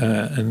from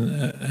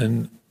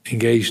and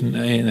engaged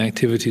in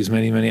activities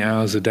many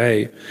hours a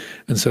day.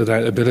 And so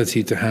that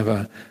ability to have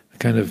a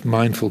kind of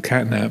mindful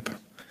catnap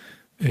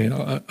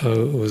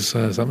was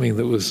something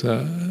that was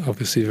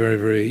obviously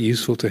very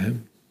useful to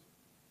him.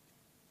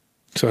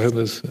 So I hope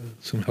there's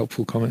some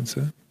helpful comments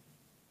there.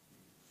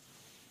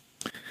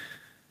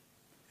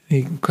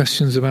 Any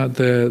questions about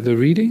the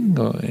reading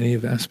or any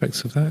of the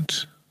aspects of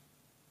that?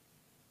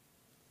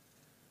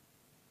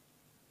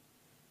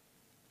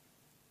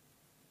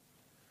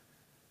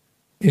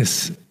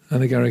 Yes,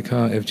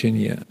 Anagarika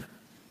Evgenia.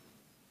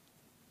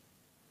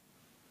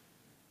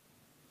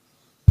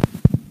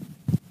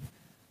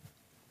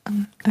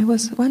 I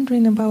was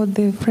wondering about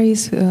the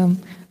phrase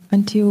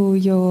until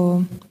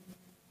your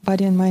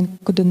body and mind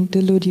couldn't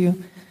delude you,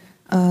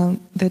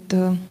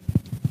 that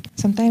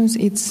sometimes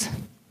it's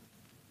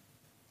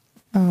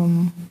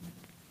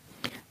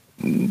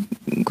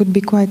could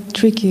be quite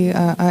tricky.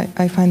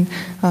 I find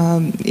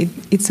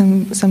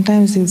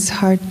sometimes it's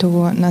hard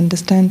to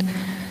understand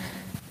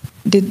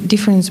the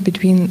difference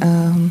between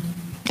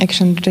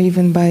action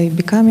driven by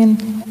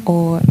becoming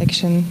or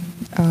action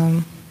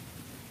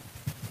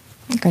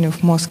kind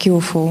of more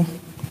skillful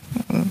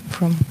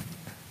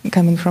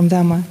coming from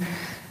Dhamma,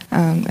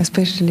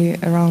 especially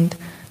around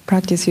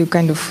practice. You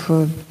kind of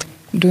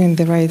doing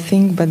the right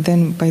thing, but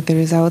then by the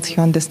results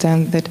you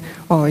understand that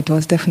it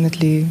was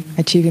definitely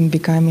achieving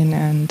becoming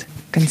and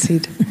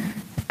conceit.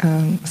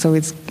 So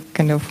it's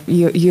kind of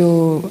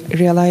you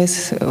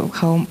realize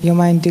how your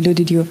mind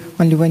deluded you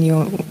only when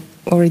you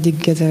already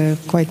get a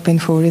quite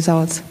painful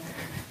results.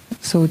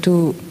 So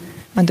to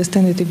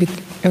understand it a bit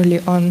early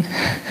on,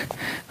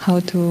 how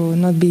to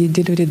not be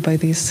deluded by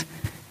these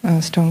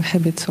strong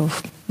habits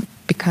of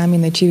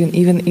becoming, achieving,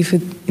 even if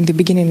in the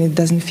beginning it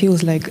doesn't feel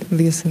like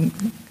this,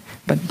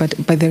 but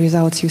by the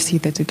results you see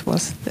that it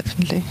was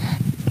definitely.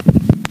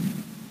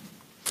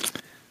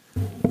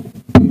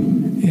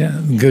 Yeah,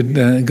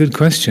 good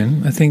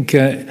question. I think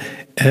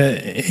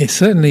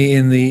certainly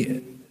in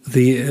the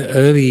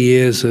early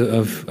years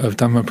of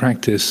Dhamma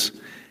practice,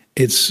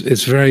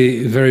 it's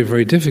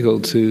very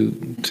difficult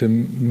to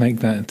make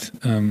that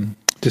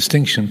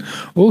distinction.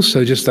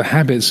 Also, just the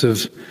habits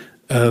of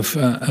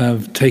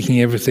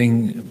taking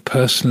everything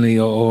personally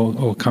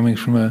or coming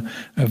from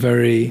a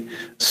very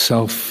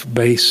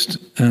self-based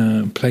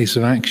place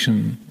of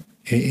action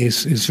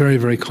is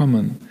very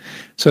common.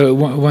 So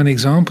one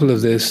example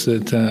of this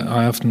that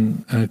I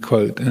often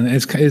quote, and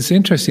it's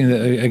interesting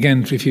that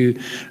again, if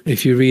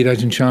you read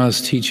Ajahn Chah's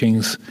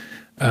teachings,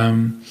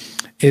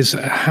 is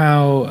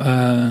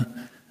how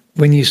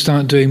when you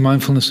start doing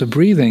mindfulness of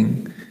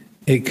breathing,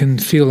 it can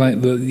feel like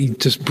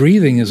just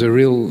breathing is a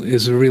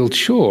real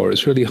chore.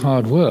 It's really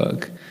hard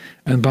work,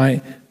 and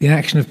by the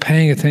action of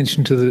paying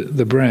attention to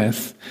the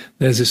breath,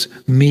 there's this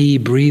me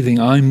breathing.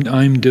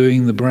 I'm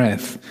doing the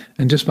breath,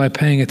 and just by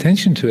paying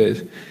attention to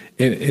it,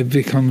 it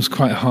becomes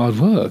quite hard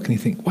work. And you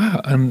think, wow.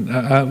 And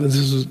this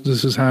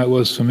is how it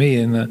was for me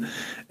in the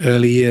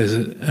early years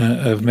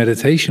of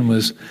meditation.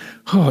 Was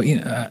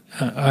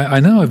I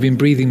know I've been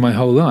breathing my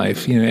whole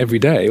life, every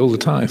day, all the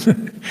time.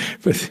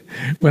 But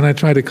when I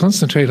try to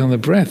concentrate on the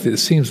breath, it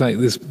seems like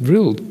this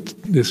real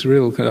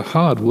kind of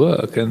hard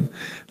work. And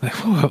like,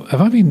 have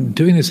I been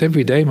doing this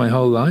every day my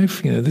whole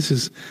life? This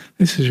is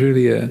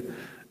really a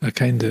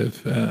kind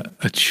of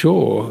a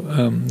chore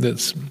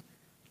that's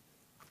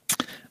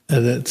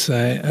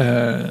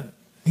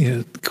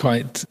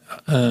quite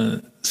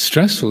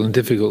stressful and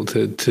difficult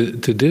to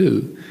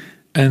do.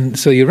 And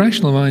so your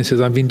rational mind says,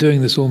 I've been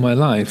doing this all my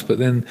life, but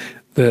then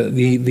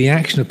the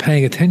action of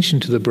paying attention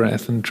to the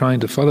breath and trying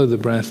to follow the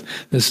breath,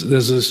 there's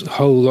this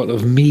whole lot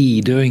of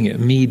me doing it,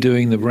 me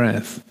doing the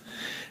breath.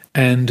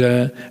 And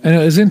it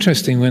was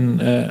interesting when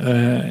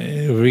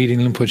reading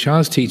Luang Por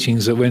Chah's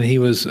teachings that when he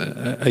was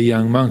a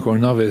young monk or a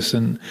novice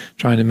and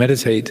trying to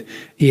meditate,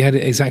 he had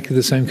exactly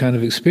the same kind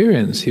of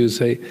experience. He would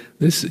say,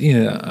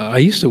 I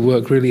used to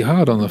work really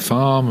hard on the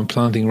farm and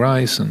planting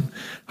rice and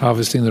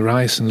harvesting the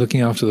rice and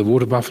looking after the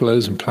water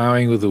buffaloes and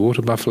plowing with the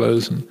water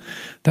buffaloes, and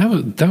that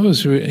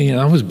was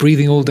I was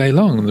breathing all day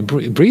long, and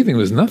the breathing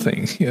was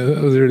nothing.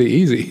 That was really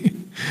easy.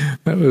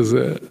 That was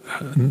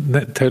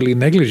totally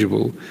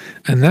negligible.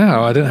 And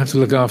now I don't have to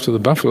look after the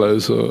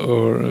buffaloes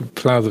or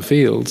plow the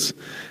fields,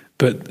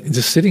 but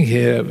just sitting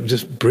here,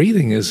 just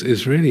breathing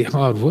is really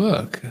hard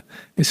work.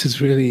 This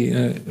is really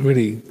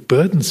really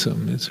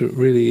burdensome. It's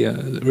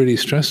really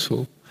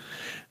stressful.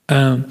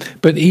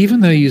 But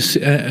even though you see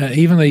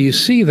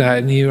that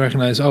and you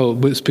recognize, oh,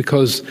 it's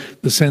because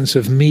the sense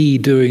of me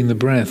doing the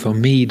breath or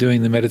me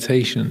doing the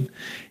meditation,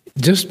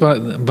 just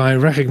by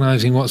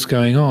recognizing what's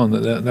going on,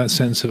 that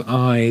sense of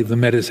I, the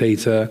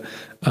meditator,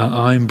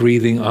 I'm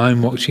breathing,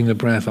 I'm watching the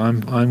breath,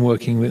 I'm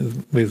working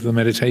with the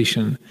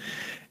meditation.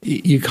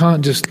 You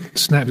can't just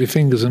snap your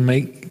fingers and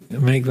make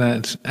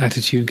that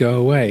attitude go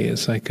away.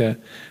 It's like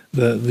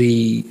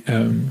the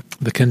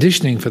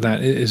conditioning for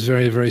that is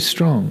very, very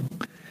strong.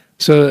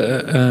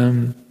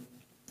 So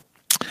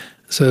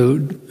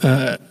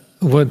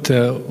what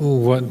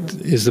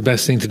is the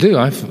best thing to do?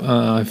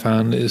 I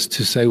found is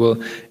to say, well,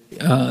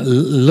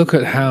 look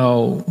at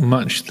how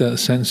much the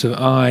sense of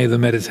I, the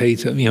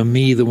meditator,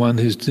 me, the one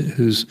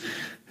who's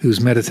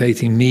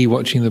meditating, me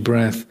watching the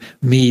breath,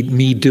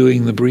 me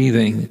doing the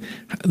breathing.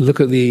 Look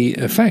at the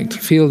effect,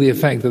 feel the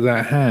effect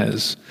that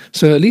has.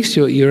 So at least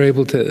you're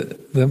able to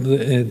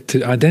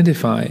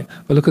identify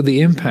or look at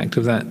the impact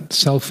of that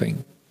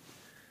selfing.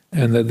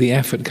 And the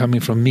effort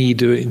coming from me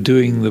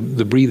doing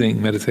the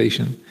breathing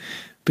meditation.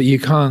 But you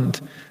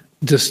can't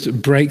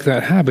just break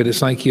that habit.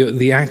 It's like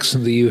the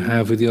accent that you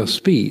have with your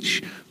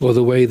speech, or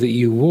the way that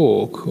you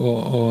walk,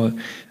 or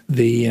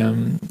the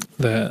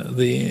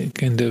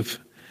kind of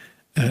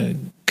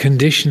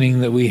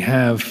conditioning that we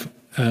have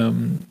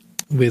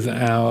with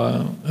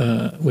our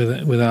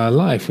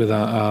life, with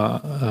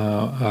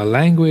our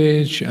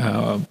language,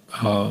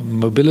 our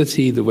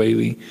mobility, the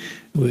way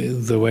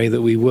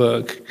that we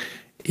work.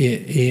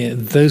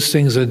 Those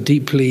things are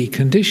deeply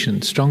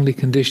conditioned, strongly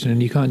conditioned,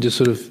 and you can't just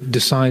sort of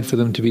decide for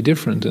them to be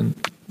different, and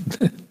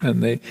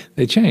they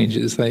change.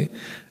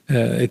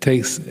 It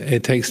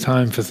takes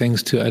time for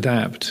things to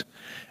adapt,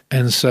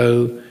 and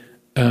so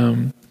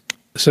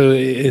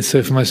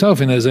for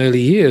myself in those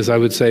early years, I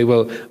would say,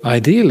 well,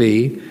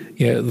 ideally,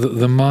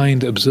 the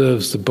mind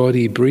observes the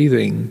body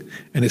breathing,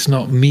 and it's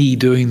not me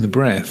doing the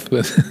breath,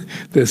 but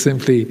there's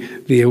simply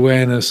the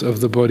awareness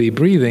of the body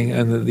breathing,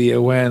 and that the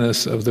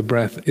awareness of the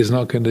breath is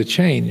not going to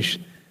change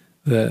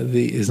the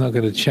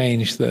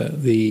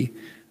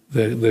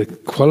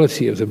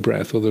quality of the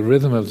breath or the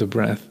rhythm of the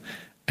breath,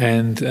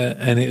 and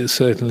it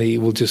certainly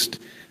will just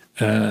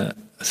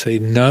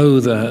know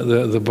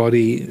the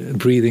body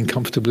breathing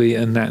comfortably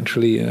and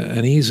naturally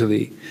and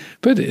easily.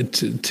 But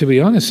to be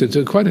honest, it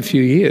took quite a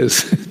few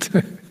years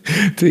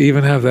to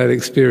even have that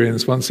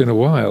experience once in a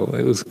while.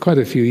 It was quite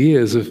a few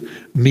years of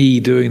me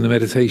doing the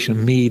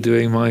meditation, me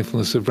doing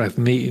mindfulness of breath,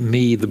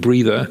 me the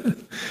breather,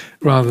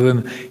 rather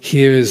than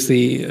here is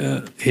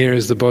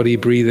the body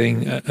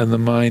breathing and the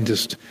mind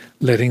just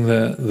letting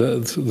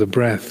the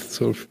breath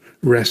sort of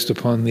rest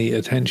upon the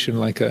attention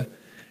like a.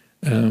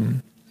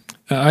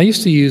 I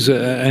used to use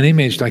an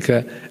image like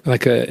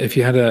if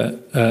you had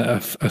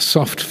a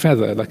soft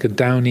feather, like a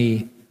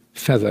downy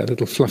feather, a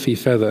little fluffy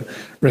feather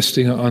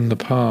resting on the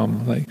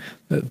palm. Like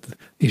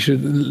you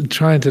should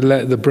try to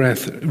let the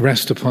breath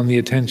rest upon the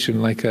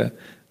attention like a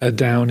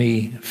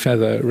downy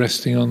feather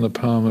resting on the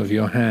palm of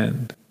your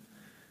hand.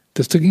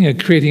 Just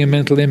creating a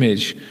mental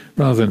image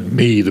rather than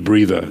me, the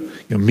breather,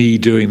 me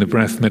doing the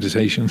breath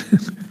meditation.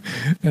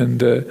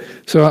 And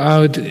so I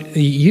would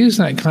use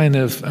that kind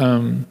of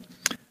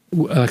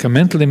like a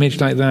mental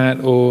image like that,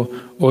 or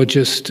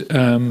just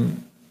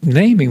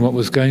naming what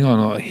was going on.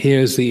 Or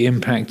here's the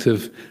impact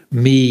of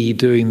me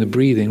doing the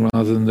breathing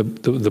rather than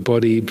the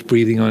body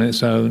breathing on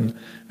its own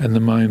and the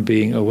mind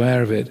being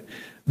aware of it.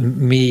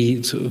 Me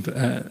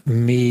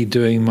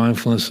doing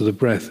mindfulness of the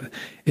breath.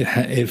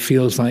 It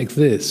feels like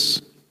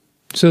this.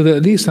 So that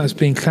at least that's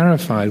being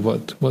clarified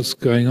what's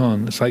going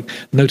on. It's like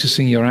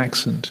noticing your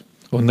accent,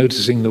 or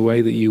noticing the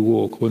way that you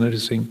walk, or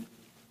noticing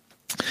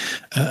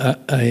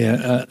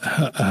a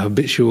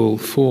habitual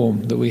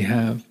form that we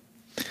have.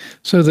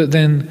 So that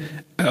then,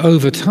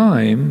 over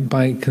time,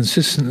 by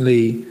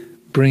consistently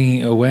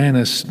bringing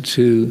awareness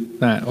to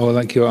that, or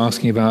like you're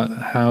asking about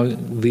how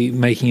the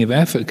making of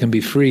effort can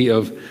be free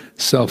of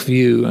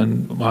self-view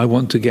and I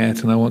want to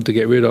get and I want to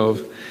get rid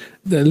of,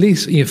 at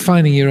least you're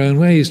finding your own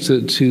ways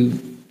to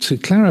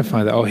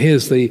clarify that. Oh,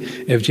 here's the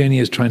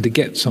Evgenia is trying to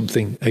get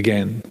something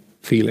again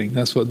feeling.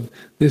 That's what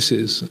this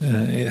is.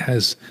 It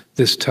has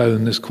this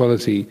tone, this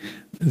quality.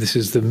 This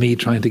is the me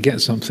trying to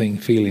get something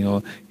feeling,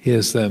 or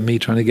here's the me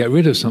trying to get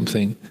rid of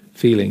something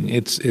feeling.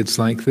 It's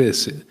like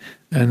this,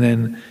 and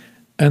then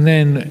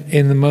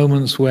in the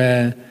moments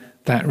where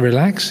that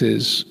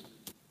relaxes,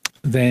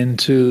 then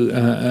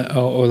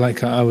or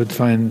like I would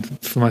find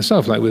for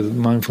myself, like with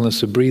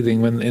mindfulness of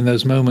breathing, when in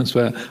those moments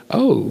where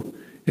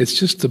it's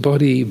just the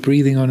body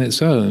breathing on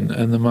its own,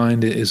 and the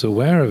mind is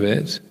aware of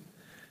it.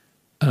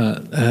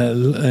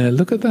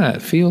 Look at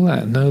that, feel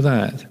that, know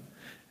that,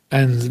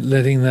 and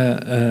letting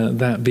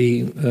that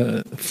be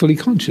fully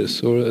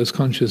conscious, or as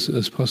conscious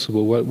as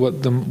possible.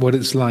 What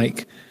it's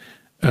like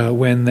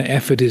when the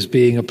effort is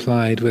being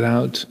applied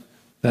without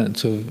that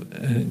sort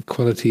of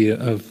quality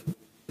of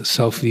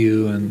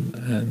self-view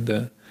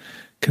and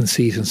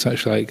conceit and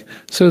such like,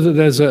 so that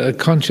there's a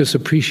conscious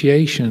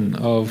appreciation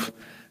of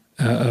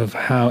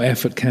how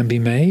effort can be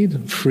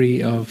made,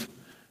 free of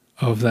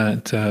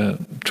that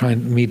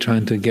me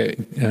trying to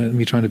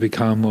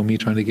become or me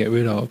trying to get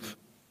rid of.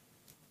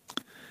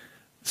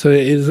 So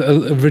it is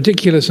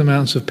ridiculous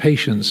amounts of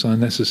patience are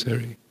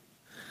necessary.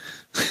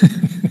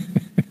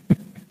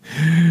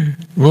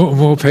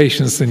 more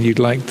patience than you'd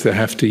like to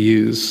have to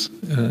use.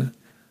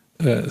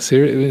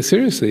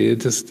 Seriously,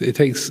 it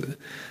takes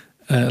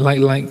like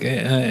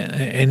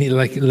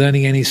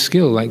learning any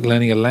skill, like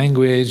learning a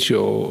language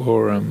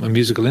or a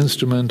musical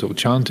instrument or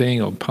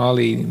chanting or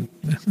Pali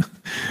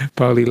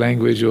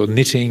language or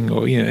knitting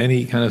or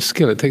any kind of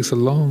skill. It takes a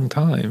long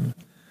time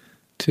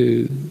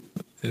to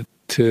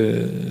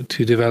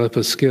develop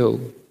a skill.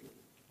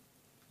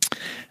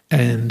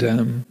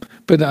 And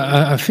but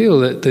I feel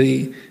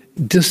that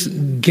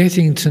just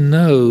getting to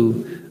know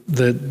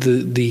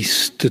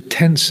the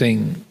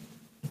tensing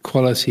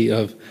quality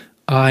of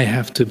I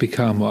have to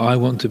become, or I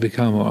want to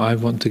become, or I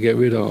want to get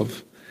rid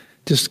of,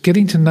 just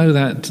getting to know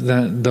that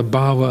the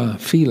bhava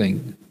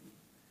feeling.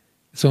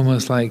 It's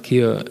almost like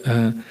you're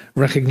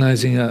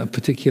recognizing a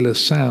particular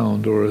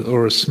sound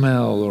or a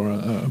smell or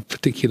a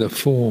particular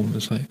form.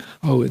 It's like,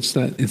 oh, it's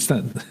that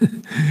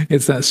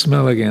it's that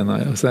smell again.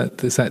 It's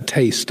that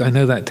taste. I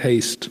know that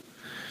taste,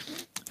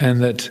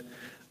 and that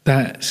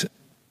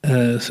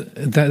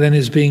then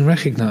is being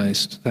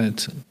recognized.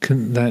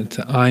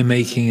 That I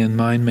making and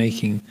mind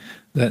making.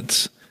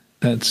 That's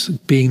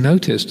being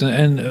noticed,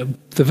 and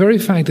the very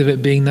fact of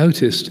it being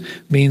noticed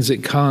means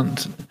it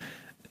can't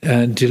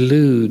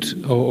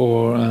delude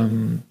or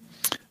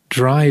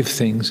drive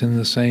things in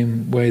the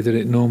same way that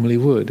it normally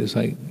would.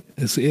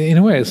 In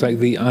a way, it's like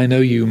the "I know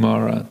you,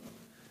 Mara"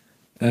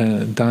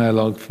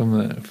 dialogue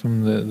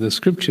from the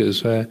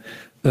scriptures, where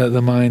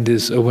the mind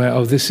is aware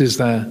of this is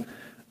the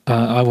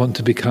I want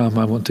to become,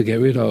 I want to get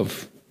rid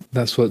of.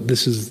 That's what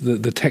this is.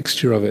 The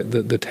texture of it,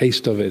 the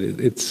taste of it.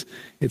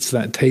 It's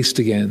that taste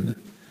again,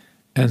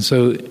 and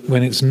so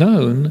when it's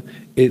known,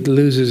 it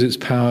loses its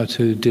power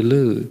to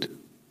delude.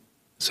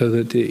 So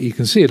that you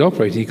can see it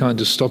operating. You can't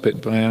just stop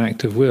it by an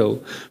act of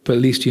will, but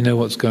at least you know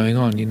what's going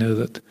on. You know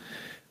that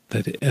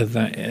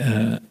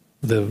the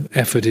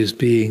effort is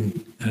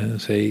being,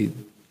 say,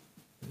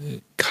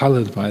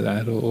 coloured by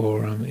that,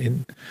 or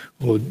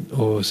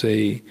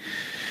say,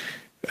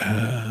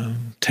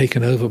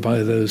 taken over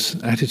by those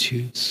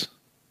attitudes.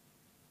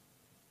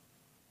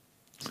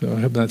 So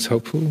I hope that's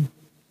helpful.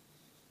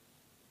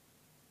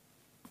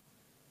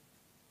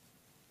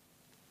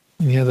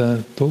 Any other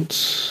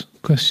thoughts,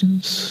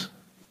 questions?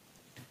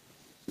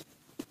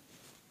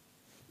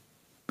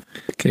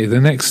 Okay, the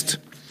next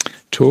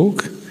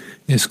talk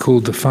is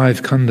called The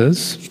Five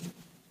Khandhas.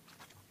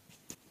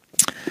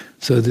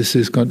 So this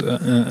has got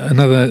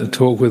another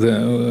talk with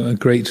a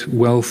great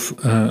wealth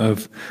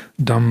of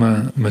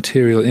Dhamma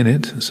material in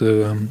it.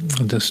 So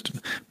I'll just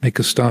make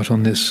a start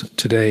on this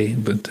today.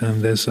 But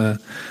there's a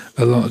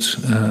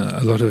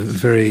lot of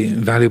very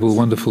valuable,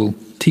 wonderful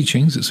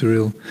teachings. It's a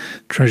real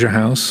treasure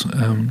house,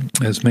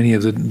 as many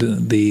of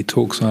the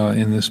talks are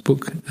in this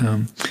book.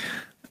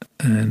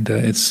 And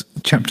it's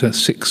chapter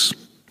 6,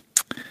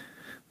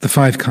 The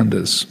Five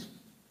Khandhas.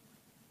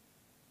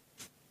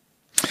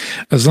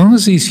 As long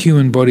as these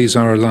human bodies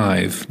are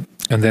alive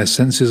and their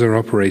senses are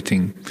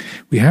operating,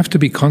 we have to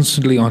be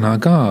constantly on our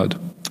guard,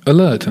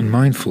 alert and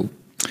mindful,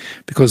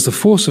 because the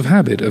force of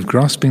habit of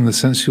grasping the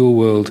sensual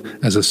world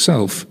as a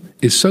self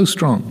is so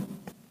strong.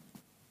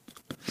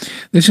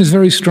 This is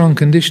very strong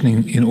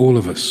conditioning in all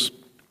of us.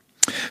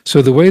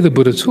 So the way the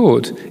Buddha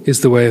taught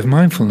is the way of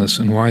mindfulness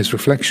and wise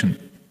reflection.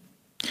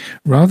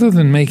 Rather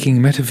than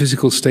making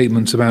metaphysical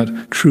statements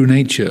about true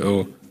nature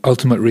or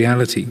ultimate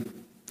reality,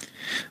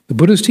 the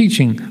Buddha's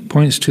teaching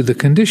points to the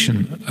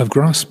condition of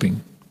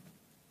grasping.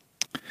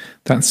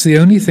 That's the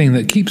only thing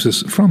that keeps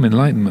us from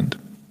enlightenment.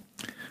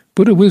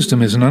 Buddha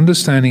wisdom is an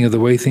understanding of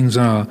the way things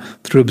are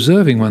through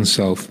observing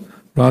oneself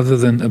rather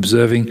than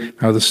observing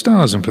how the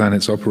stars and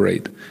planets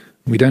operate.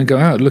 We don't go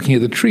out looking at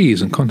the trees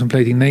and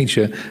contemplating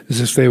nature as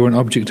if they were an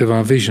object of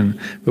our vision,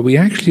 but we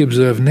actually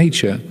observe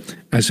nature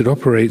as it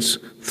operates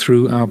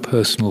through our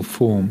personal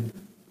form.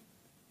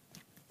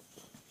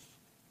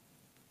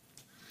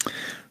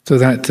 So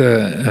that,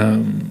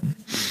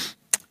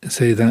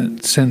 that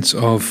sense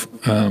of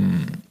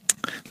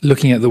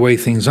looking at the way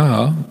things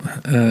are,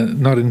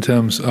 not in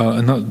terms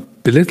of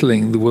not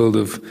belittling the world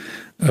of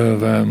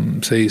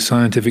say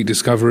scientific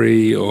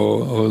discovery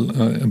or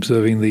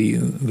observing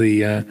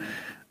the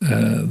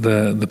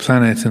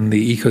planet and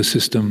the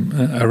ecosystem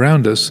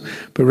around us,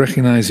 but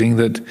recognizing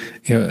that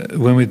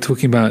when we're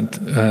talking about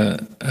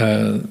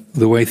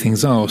the way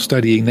things are,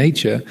 studying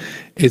nature,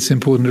 it's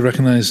important to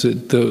recognize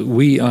that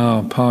we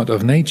are part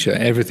of nature.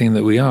 Everything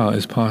that we are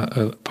is part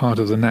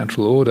of the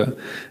natural order,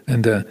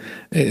 and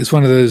it's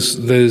one of those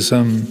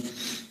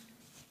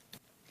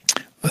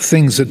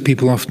things that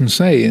people often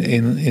say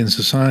in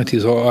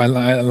societies, or I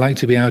like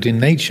to be out in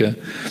nature.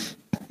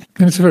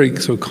 And it's a very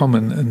sort of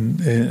common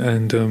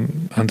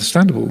and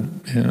understandable,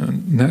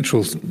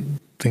 natural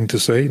thing to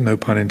say, no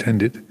pun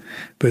intended,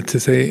 but to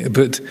say,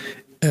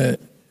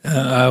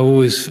 I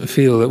always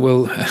feel that,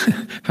 well,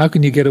 how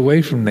can you get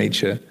away from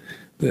nature?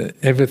 That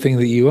everything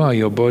that you are,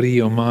 your body,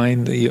 your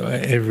mind,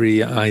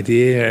 every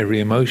idea,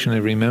 every emotion,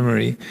 every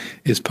memory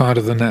is part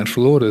of the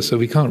natural order. So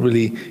we can't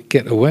really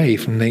get away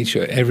from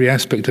nature. Every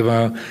aspect of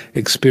our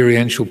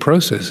experiential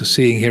process of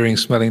seeing, hearing,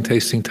 smelling,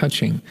 tasting,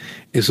 touching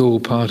is all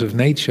part of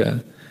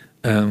nature.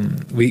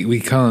 We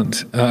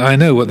can't. I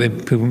know what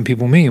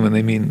people mean when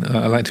they mean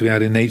I like to be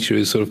out in nature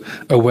is sort of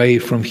away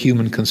from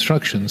human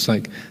constructions,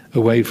 like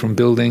away from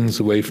buildings,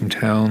 away from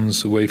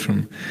towns, away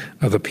from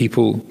other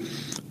people.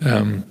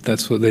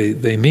 That's what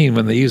they mean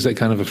when they use that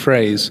kind of a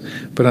phrase.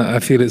 But I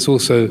feel it's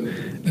also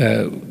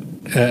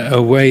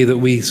a way that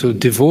we sort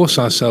of divorce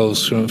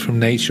ourselves from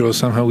nature, or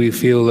somehow we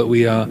feel that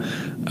we are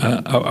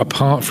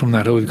apart from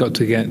that, or we've got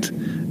to get.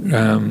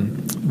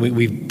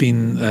 We've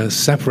been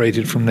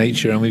separated from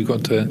nature, and we've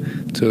got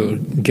to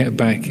get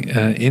back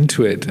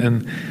into it.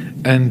 And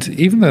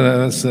even though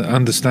that's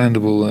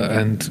understandable,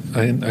 and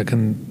I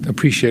can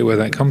appreciate where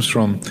that comes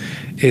from,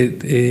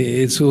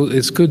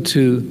 it's good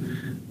to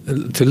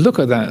look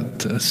at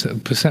that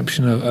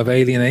perception of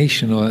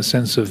alienation, or that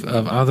sense of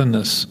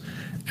otherness,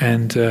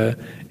 and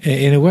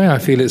in a way, I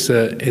feel it's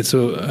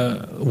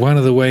one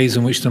of the ways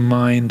in which the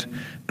mind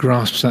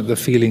grasps at the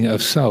feeling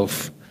of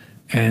self,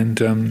 and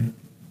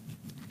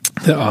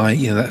that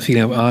that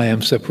feeling of I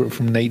am separate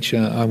from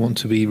nature. I want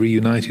to be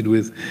reunited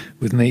with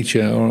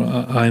nature, or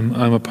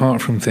I'm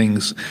apart from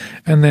things,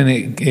 and then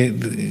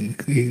it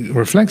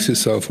reflects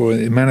itself, or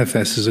it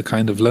manifests as a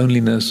kind of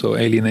loneliness or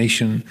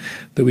alienation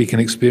that we can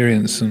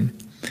experience. And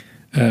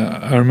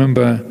I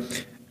remember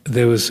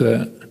there was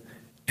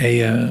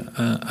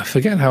I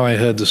forget how I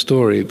heard the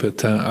story,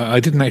 but I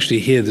didn't actually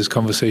hear this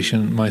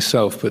conversation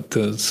myself, but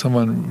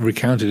someone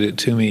recounted it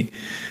to me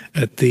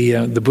at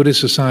the Buddhist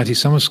Society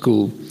Summer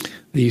School.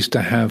 They used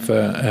to have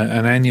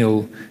an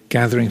annual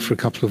gathering for a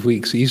couple of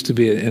weeks. It used to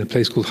be in a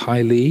place called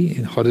High Lee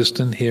in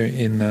Hoddesdon here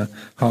in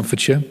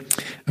Hertfordshire.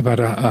 About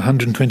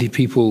 120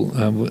 people,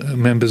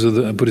 members of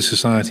the Buddhist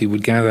Society,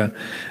 would gather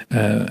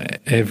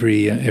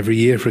every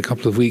year for a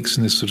couple of weeks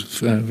in this sort of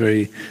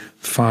very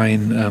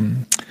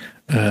fine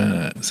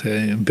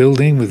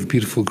building with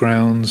beautiful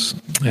grounds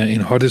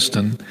in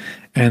Hoddesdon.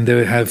 And they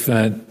would have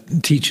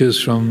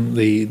teachers from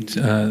the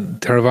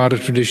Theravada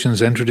tradition,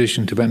 Zen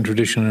tradition, Tibetan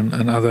tradition,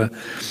 and other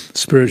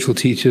spiritual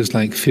teachers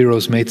like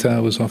Firoz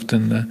Mehta was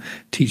often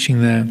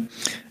teaching there,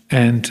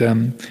 and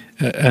the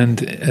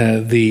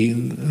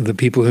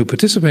people who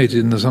participated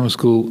in the summer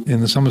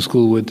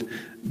school would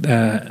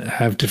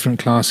have different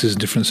classes,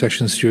 different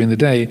sessions during the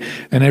day,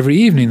 and every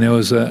evening there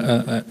was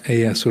a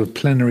sort of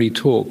plenary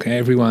talk.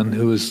 Everyone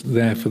who was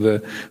there for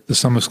the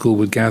summer school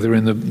would gather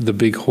in the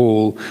big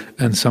hall,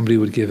 and somebody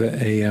would give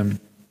a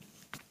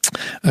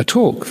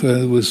talk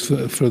that was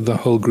for the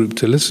whole group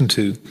to listen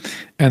to,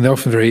 and they're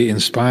often very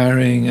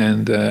inspiring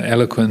and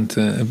eloquent,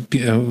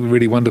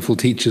 really wonderful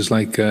teachers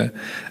like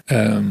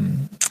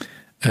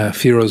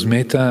Firoz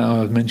Mehta,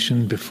 I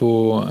mentioned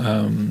before,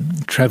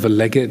 Trevor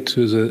Leggett,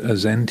 who's a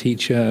Zen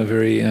teacher, a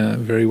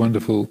very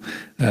wonderful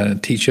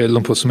teacher.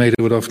 Luang Por Sumedho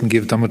would often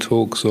give Dhamma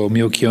talks, or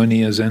Myo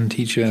Kyoni, a Zen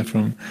teacher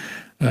from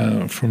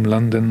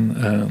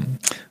London,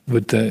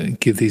 would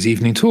give these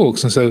evening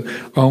talks. And so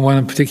on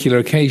one particular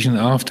occasion,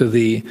 after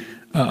the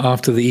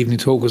evening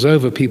talk was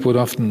over, people would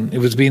often, it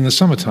would be in the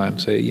summertime,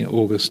 say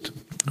August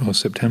or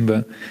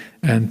September,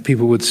 and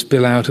people would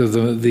spill out of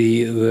the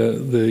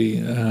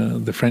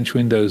French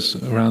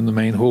windows around the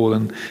main hall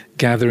and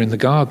gather in the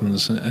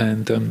gardens.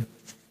 And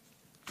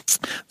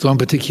so on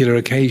particular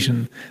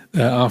occasion,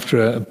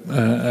 after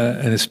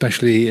an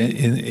especially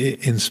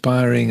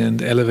inspiring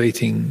and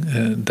elevating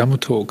Dhamma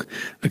talk,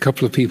 a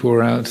couple of people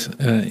were out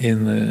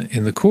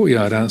in the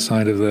courtyard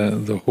outside of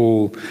the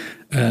hall,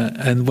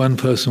 and one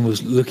person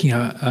was looking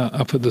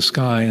up at the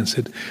sky and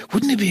said,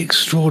 "Wouldn't it be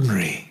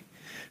extraordinary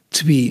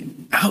to be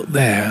out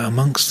there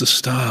amongst the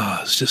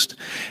stars, just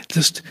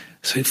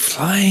so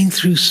flying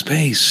through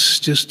space,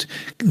 just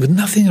with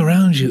nothing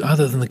around you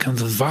other than the kind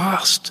of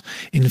vast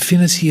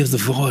infinity of the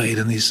void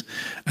and these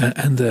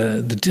and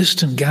the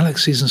distant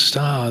galaxies and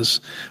stars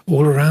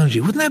all around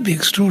you? Wouldn't that be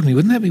extraordinary?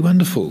 Wouldn't that be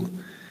wonderful?"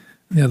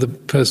 And the other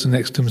person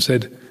next to him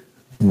said,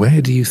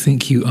 "Where do you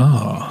think you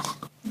are?"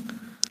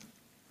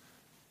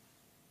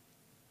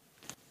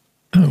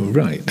 Oh,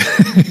 right.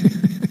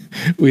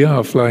 We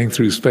are flying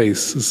through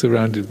space,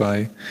 surrounded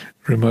by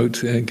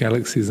remote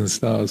galaxies and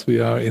stars. We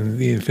are in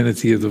the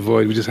infinity of the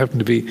void. We just happen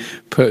to be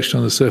perched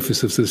on the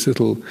surface of this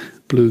little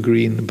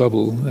blue-green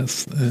bubble.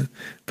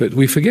 But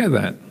we forget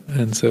that,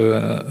 and so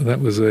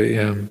that was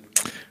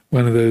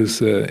one of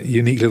those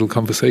unique little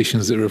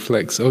conversations that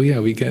reflects. Oh yeah,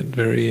 we get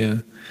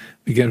very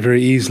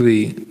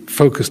easily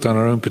focused on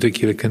our own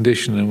particular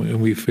condition,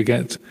 and we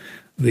forget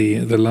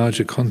the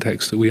larger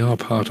context that we are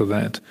part of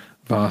that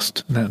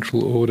vast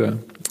natural order,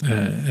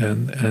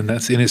 and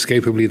that's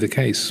inescapably the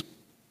case.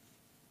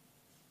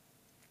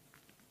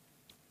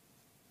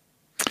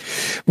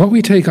 What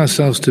we take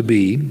ourselves to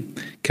be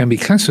can be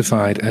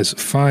classified as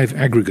 5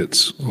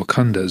 aggregates or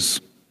khandas.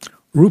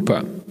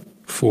 Rupa,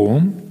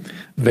 form;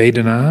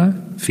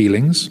 Vedana,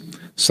 feelings;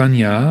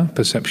 Sanya,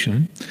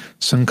 perception;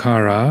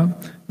 Sankhara,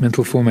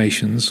 mental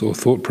formations or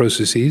thought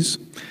processes;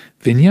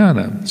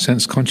 Vijnana,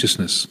 sense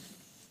consciousness.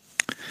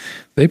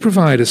 They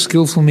provide a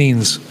skillful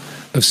means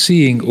of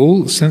seeing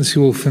all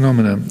sensual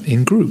phenomena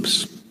in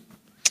groups.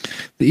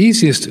 The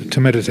easiest to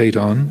meditate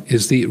on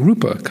is the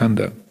Rupa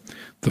Khanda,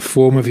 the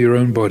form of your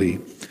own body,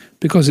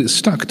 because it's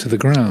stuck to the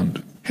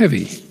ground,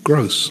 heavy,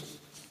 gross.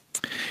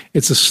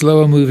 It's a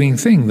slower moving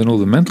thing than all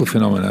the mental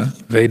phenomena,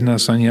 Vedana,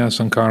 Sanya,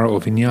 Sankhara or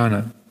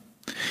Vijnana.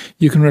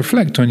 You can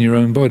reflect on your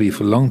own body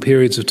for long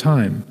periods of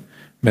time,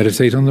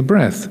 meditate on the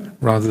breath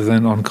rather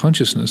than on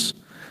consciousness,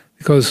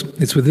 because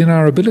it's within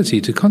our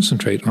ability to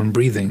concentrate on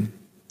breathing.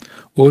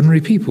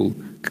 Ordinary people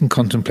can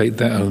contemplate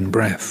their own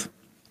breath.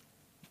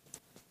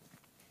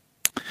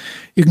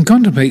 You can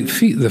contemplate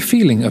the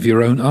feeling of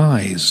your own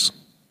eyes.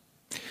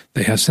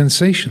 They have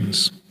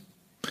sensations.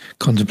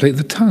 Contemplate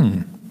the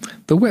tongue,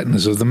 the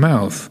wetness of the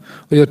mouth,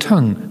 or your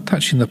tongue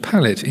touching the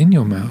palate in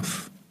your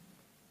mouth.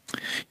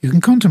 You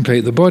can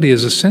contemplate the body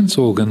as a sense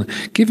organ,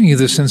 giving you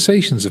the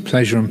sensations of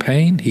pleasure and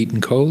pain, heat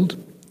and cold.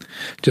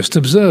 Just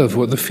observe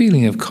what the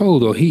feeling of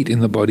cold or heat in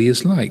the body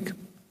is like.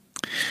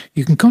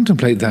 You can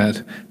contemplate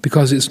that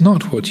because it's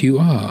not what you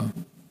are.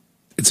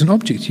 It's an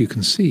object you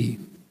can see.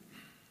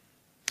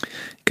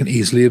 You can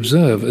easily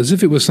observe as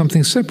if it was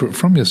something separate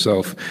from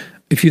yourself.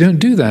 If you don't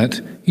do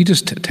that, you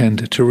just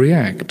tend to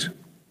react.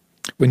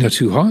 When you're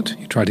too hot,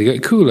 you try to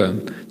get cooler,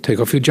 take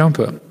off your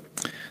jumper.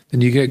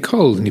 Then you get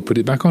cold and you put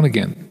it back on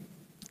again.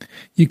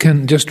 You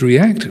can just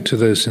react to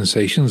those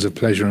sensations of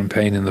pleasure and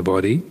pain in the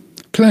body.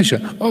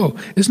 Pleasure, oh,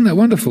 isn't that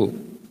wonderful?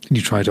 And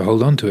you try to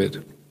hold on to it.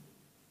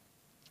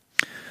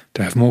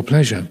 To have more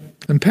pleasure.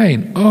 And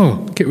pain,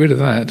 oh, get rid of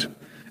that.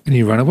 And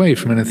you run away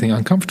from anything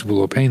uncomfortable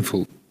or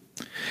painful.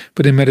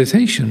 But in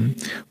meditation,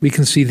 we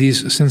can see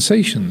these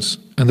sensations,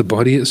 and the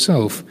body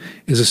itself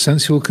is a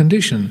sensual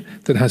condition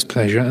that has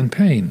pleasure and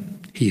pain,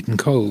 heat and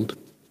cold.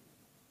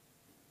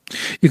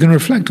 You can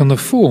reflect on the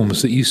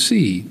forms that you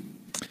see.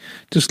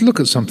 Just look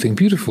at something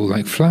beautiful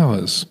like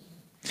flowers.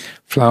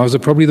 Flowers are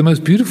probably the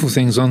most beautiful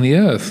things on the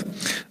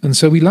earth, and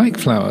so we like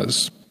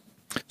flowers.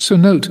 So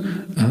note,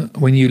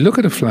 when you look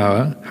at a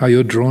flower, how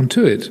you're drawn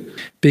to it,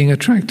 being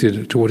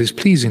attracted to what is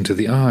pleasing to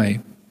the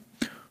eye.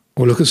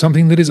 Or look at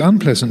something that is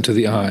unpleasant to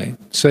the eye,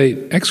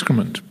 say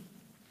excrement.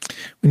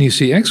 When you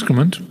see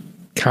excrement,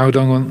 cow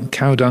dung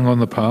on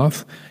the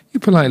path, you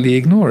politely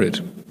ignore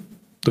it.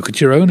 Look at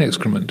your own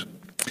excrement.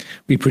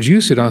 We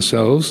produce it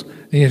ourselves,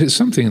 and yet it's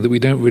something that we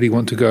don't really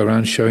want to go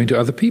around showing to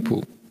other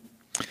people.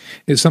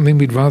 It's something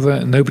we'd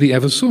rather nobody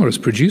ever saw us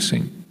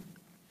producing.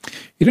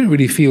 You don't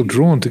really feel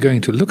drawn to going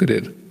to look at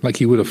it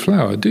like you would a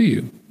flower, do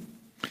you?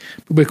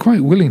 But we're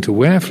quite willing to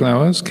wear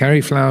flowers,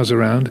 carry flowers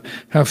around,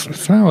 have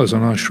flowers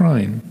on our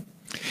shrine.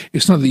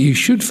 It's not that you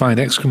should find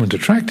excrement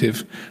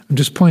attractive. I'm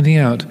just pointing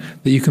out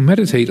that you can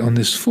meditate on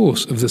this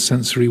force of the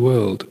sensory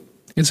world.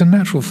 It's a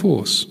natural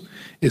force.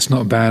 It's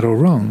not bad or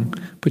wrong,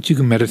 but you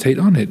can meditate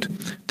on it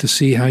to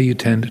see how you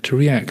tend to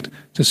react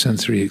to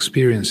sensory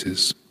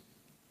experiences.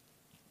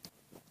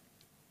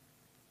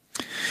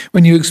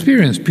 When you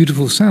experience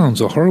beautiful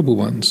sounds or horrible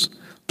ones,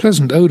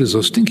 pleasant odors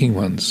or stinking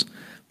ones,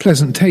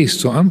 pleasant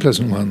tastes or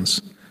unpleasant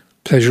ones,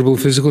 pleasurable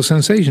physical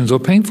sensations or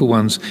painful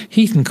ones,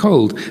 heat and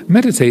cold,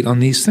 meditate on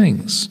these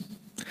things.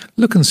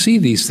 Look and see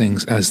these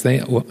things as they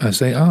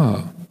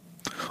are.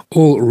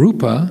 All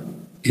rupa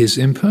is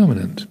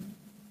impermanent.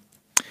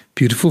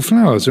 Beautiful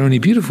flowers are only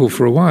beautiful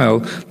for a while,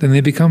 then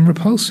they become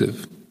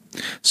repulsive.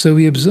 So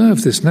we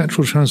observe this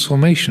natural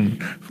transformation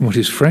from what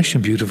is fresh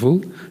and beautiful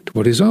to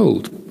what is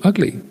old,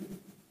 ugly.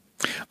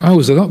 I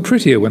was a lot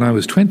prettier when I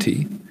was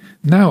 20.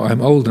 Now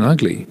I'm old and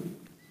ugly.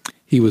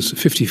 He was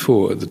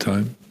 54 at the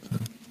time,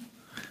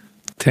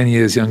 10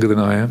 years younger than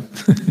I am.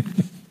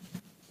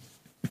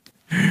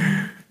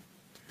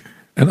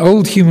 An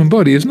old human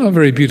body is not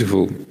very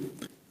beautiful,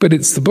 but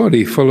it's the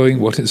body following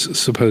what it's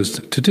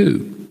supposed to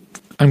do.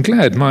 I'm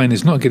glad mine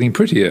is not getting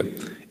prettier.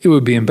 It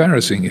would be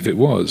embarrassing if it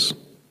was.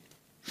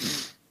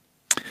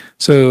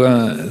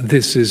 So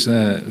this is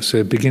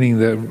beginning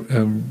the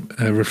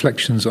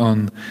reflections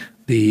on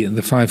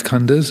the 5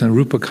 khandas and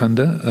rupa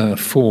khanda,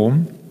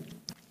 form.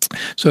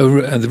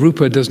 So the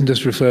rupa doesn't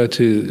just refer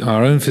to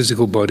our own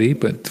physical body,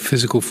 but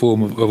physical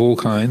form of all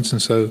kinds.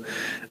 And so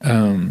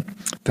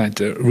that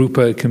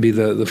rupa can be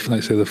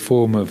the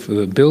form of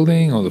the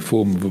building, or the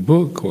form of a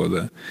book, or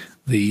the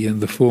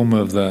form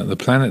of the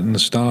planet and the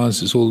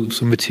stars. It's all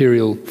some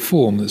material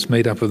form that's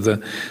made up of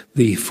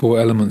the 4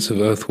 elements of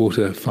earth,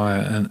 water,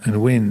 fire,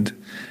 and wind.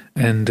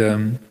 And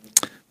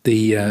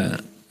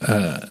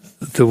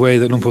the way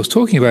that Luang Por is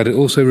talking about it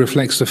also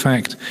reflects the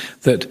fact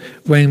that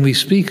when we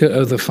speak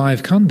of the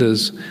 5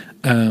 khandas,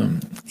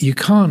 you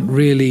can't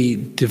really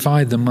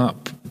divide them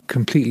up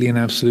completely and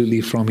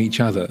absolutely from each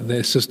other.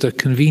 There's just a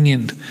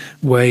convenient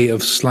way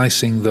of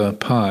slicing the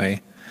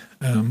pie,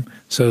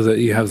 so that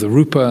you have the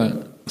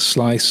rupa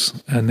slice,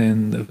 and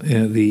then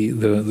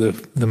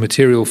the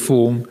material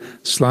form,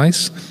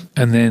 slice,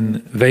 and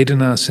then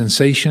Vedana,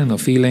 sensation or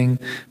feeling,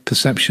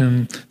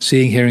 perception,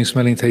 seeing, hearing,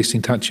 smelling,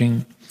 tasting,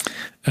 touching,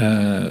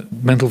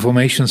 mental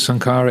formations,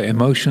 sankhara,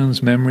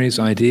 emotions, memories,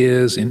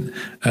 ideas,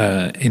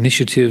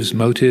 initiatives,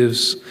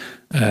 motives,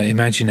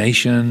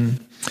 imagination,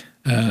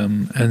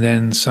 and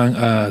then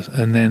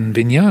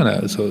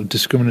vijnana, so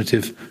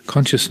discriminative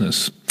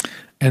consciousness.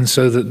 And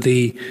so that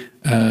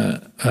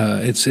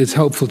it's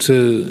helpful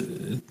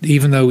to,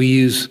 even though we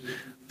use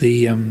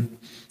the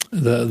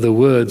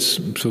words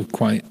sort of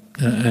quite,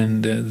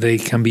 and they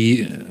can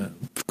be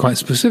quite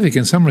specific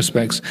in some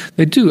respects,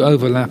 they do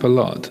overlap a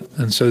lot.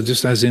 And so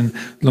just as in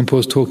Luang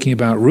Por's talking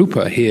about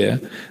rupa here,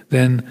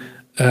 then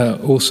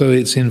also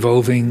it's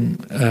involving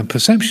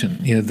perception.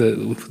 You know,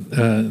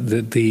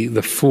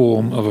 the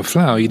form of a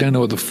flower. You don't know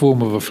what the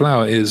form of a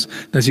flower is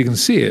unless you can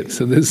see it.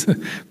 So there's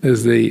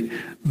the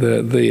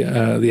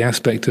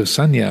aspect of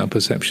sanya,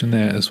 perception,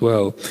 there as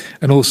well.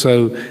 And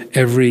also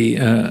every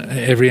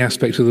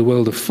aspect of the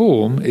world of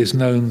form is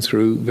known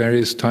through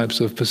various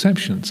types of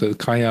perception. So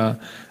kaya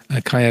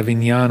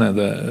vijnana,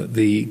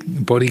 the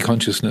body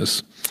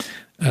consciousness.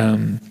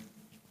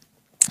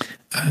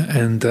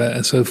 And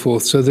so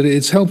forth, so that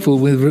it's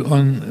helpful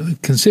on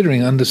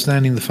considering,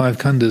 understanding the five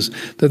khandhas,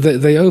 that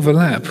they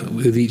overlap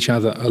with each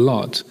other a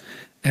lot,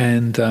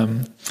 and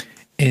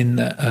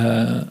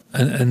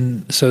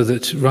so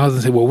that rather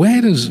than say, well,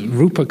 where does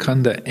rupa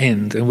khandha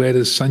end and where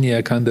does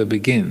sanya khandha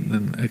begin?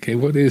 And okay,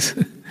 what is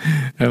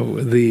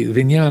the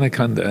vijnana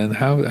khandha, and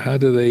how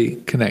do they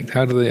connect?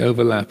 How do they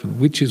overlap? And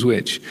which is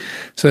which?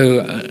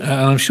 So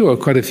I'm sure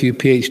quite a few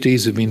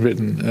PhDs have been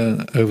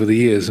written over the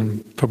years,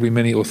 and probably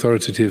many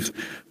authoritative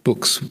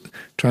books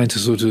trying to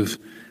sort of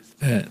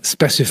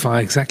specify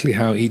exactly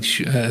how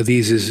each of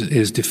these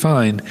is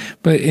defined.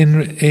 But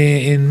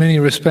in many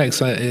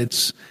respects,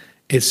 it's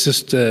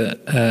just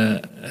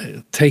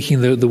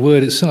taking the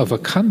word itself. A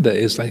khandha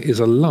is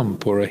a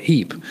lump or a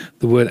heap.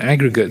 The word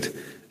aggregate,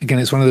 again,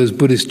 it's one of those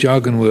Buddhist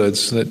jargon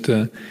words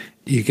that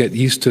you get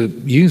used to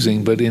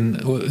using, but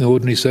in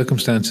ordinary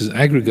circumstances,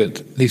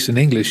 aggregate, at least in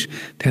English,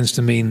 tends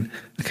to mean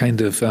a kind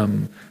of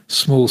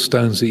small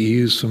stones that you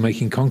use for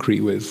making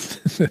concrete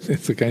with.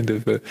 It's a kind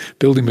of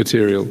building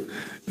material.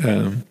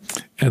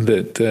 And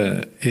that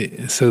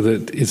so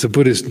that it's a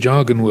Buddhist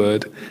jargon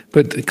word,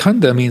 but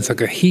khandha means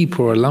like a heap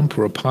or a lump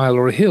or a pile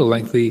or a hill,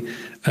 like the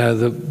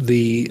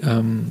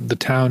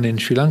town in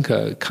Sri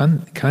Lanka,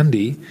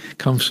 Kandy,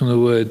 comes from the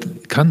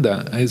word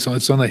kanda.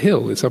 It's on a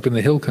hill. It's up in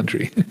the hill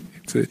country.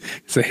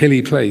 It's a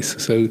hilly place.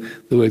 So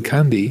the word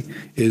Kandy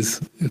is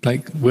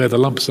like where the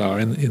lumps are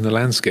in the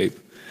landscape.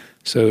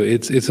 So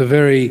it's a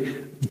very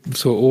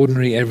sort of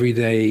ordinary,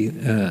 everyday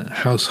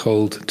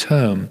household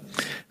term.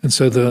 And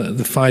so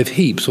the five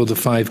heaps or the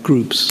five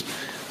groups.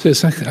 So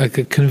it's like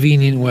a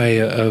convenient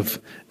way of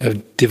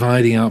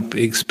dividing up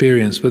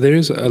experience, but there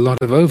is a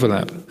lot of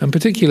overlap. In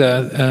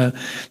particular,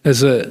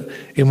 there's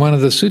in one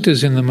of the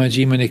suttas in the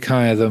Majjhima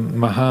Nikaya, the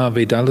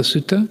Mahavedalla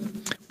Sutta,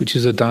 which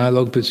is a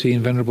dialogue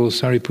between Venerable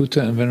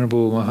Sariputta and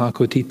Venerable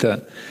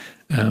Mahakotita.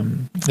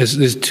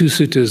 There's two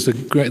suttas,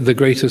 the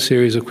greater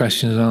series of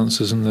questions and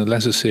answers and the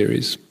lesser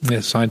series,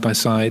 they're side by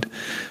side.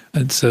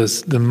 And so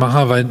the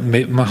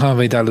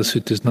Mahavedalla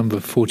Sutta is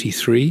number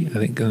 43, I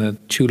think, and the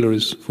Chula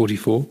is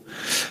 44.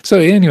 So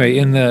anyway,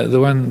 in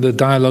the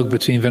dialogue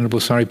between Venerable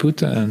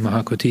Sariputta and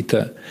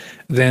Mahakotita,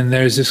 then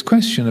there is this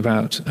question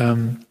about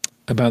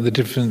the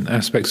different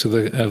aspects of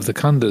the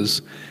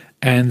khandhas.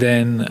 And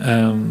then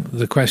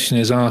the question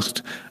is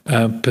asked: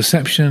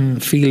 perception,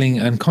 feeling,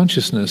 and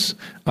consciousness,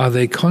 are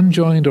they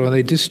conjoined or are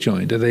they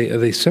disjoined? Are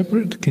they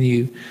separate? Can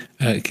you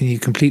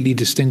completely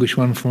distinguish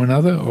one from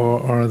another,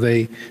 or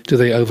do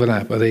they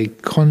overlap? Are they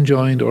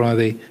conjoined or are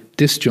they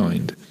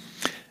disjoined?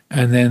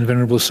 And then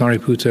Venerable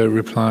Sariputta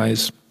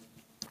replies,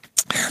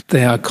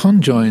 they are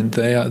conjoined.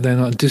 They're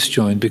not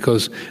disjoined,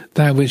 because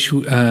that which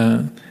we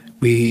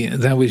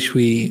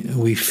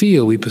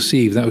feel, we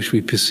perceive, that which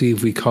we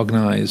perceive, we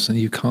cognize, and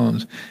you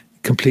can't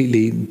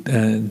completely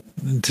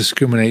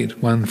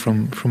discriminate one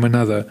from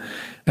another.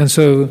 And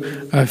so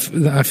I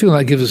feel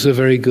that gives us a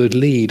very good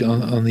lead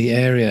on the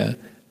area.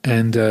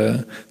 And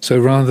so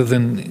rather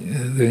than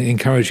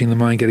encouraging the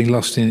mind getting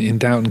lost in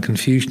doubt and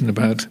confusion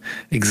about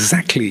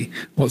exactly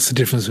what's the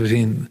difference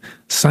between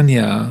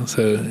sanya,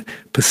 so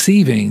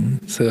perceiving,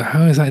 so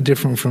how is that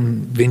different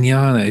from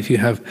vijnana? If you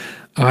have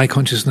eye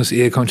consciousness,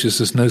 ear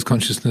consciousness, nose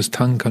consciousness,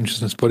 tongue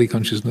consciousness, body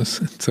consciousness,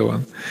 and so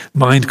on,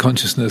 mind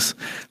consciousness,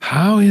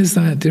 how is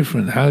that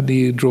different? How do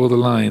you draw the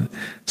line?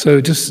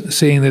 So just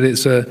seeing that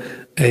it's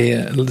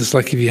it's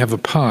like if you have a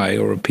pie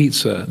or a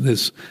pizza.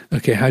 There's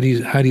how do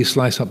you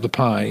slice up the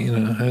pie? You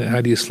know,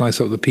 how do you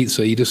slice up the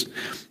pizza? You just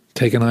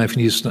take a knife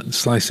and you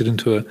slice it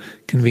into a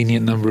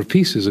convenient number of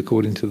pieces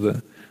according to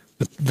the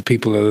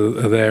people who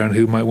are there and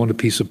who might want a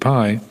piece of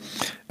pie.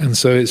 And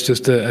so it's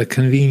just a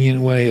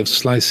convenient way of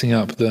slicing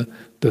up the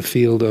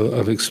field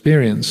of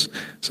experience.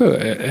 So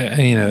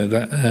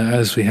that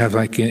as we have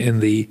like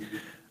in the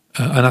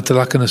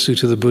Anattalakkhana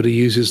Sutta, the Buddha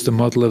uses the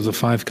model of the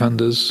five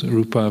khandhas,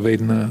 Rupa,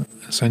 Vedana,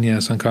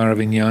 Sanya, Sankhara,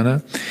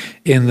 Vijnana.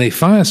 In the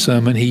fire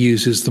sermon, he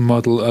uses the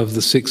model of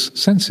the six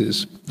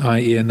senses: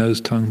 eye, ear,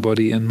 nose, tongue,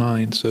 body, and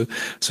mind. So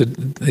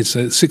it's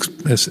a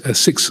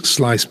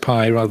six-slice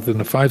pie rather than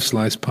a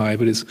five-slice pie,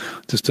 but it's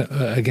just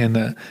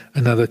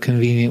another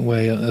convenient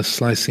way of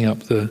slicing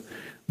up the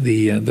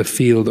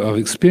field of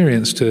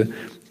experience to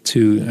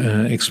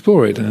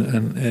explore it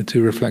and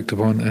to reflect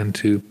upon and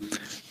to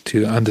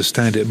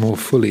understand it more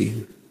fully.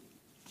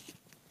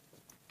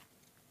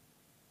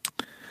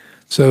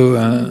 So,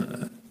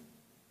 are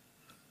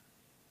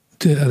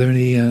there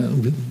any?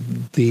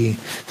 The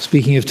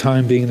speaking of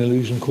time being an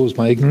illusion caused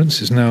by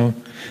ignorance is now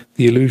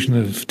the illusion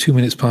of 2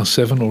 minutes past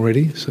 7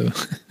 already. So,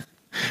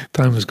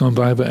 time has gone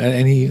by. But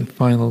any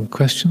final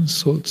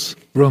questions, thoughts?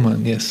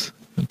 Roman, yes,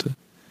 want to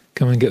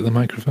come and get the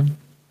microphone.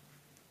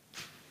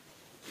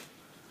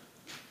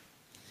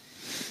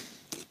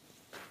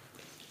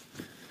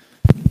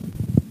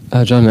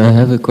 John, I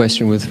have a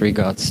question with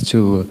regards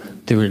to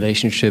the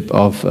relationship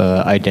of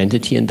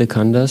identity and the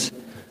khandhas.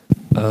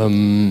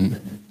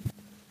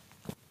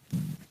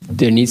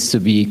 There needs to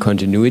be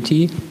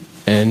continuity,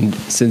 and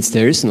since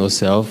there is no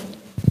self,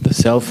 the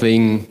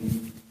selfing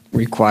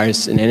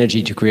requires an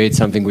energy to create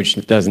something which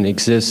doesn't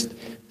exist.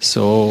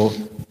 So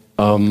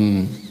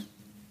the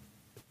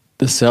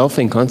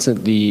selfing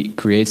constantly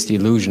creates the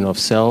illusion of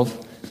self,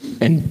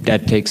 and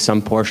that takes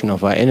some portion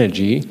of our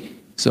energy.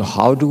 So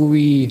how do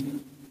we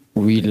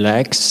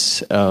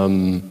relax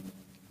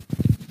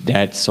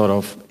that sort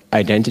of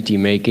identity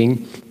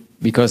making,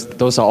 because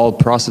those are all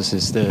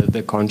processes,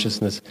 the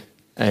consciousness,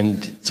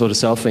 and so the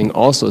selfing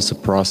also is a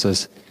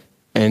process.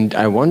 And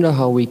I wonder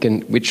how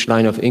which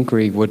line of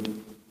inquiry would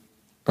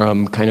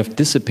kind of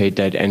dissipate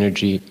that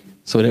energy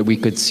so that we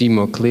could see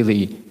more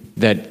clearly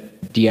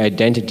that the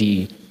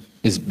identity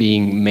is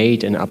being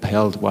made and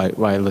upheld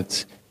while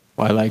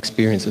our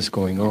experience is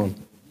going on.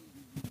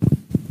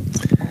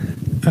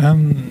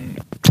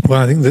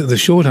 Well, I think that the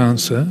short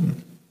answer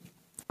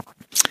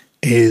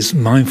is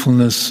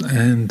mindfulness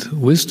and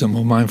wisdom,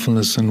 or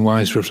mindfulness and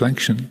wise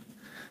reflection.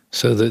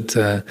 So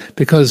that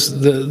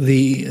because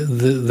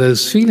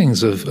those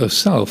feelings of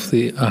self,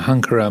 the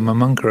ahankara,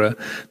 mamankara,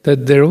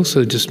 that they're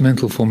also just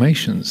mental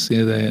formations.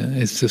 You know,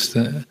 it's just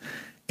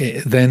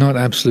they're not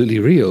absolutely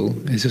real.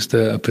 It's just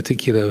a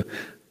particular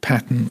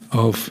pattern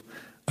of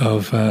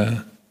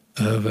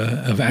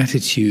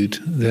attitude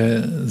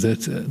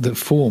that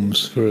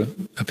forms for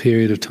a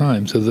period of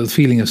time. So the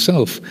feeling of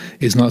self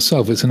is not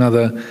self. It's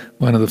another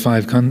one of the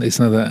five khandhas. It's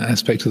another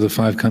aspect of the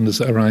five khandhas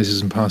that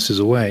arises and passes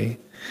away.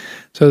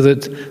 So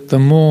that the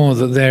more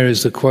that there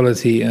is the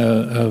quality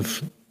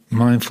of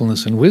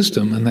mindfulness and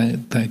wisdom, and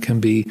that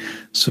can be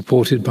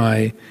supported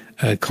by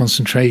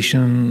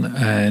concentration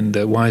and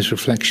wise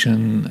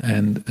reflection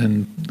and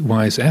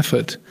wise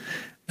effort,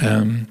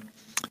 that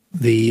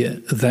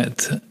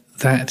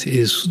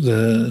is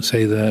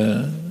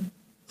the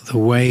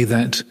way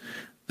that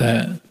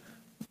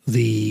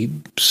the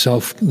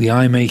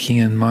I-making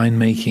and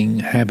mind-making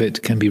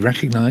habit can be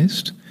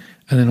recognized,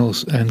 and then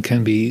also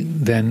can be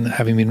then,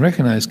 having been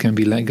recognized, can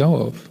be let go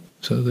of.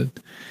 So that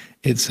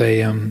it's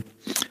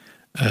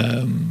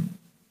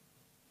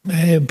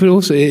but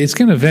also it's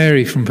going to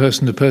vary from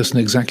person to person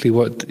exactly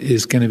what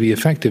is going to be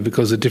effective,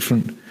 because the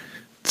different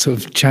sort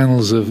of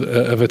channels of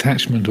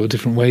attachment or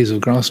different ways of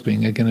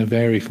grasping are going to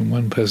vary from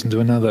one person to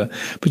another.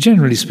 But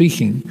generally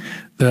speaking,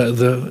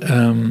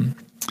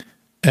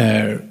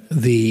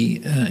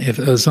 if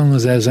as long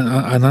as there's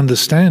an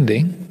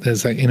understanding,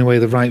 there's like in a way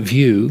the right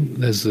view.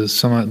 There's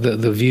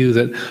the view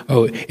that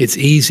it's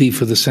easy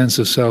for the sense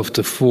of self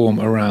to form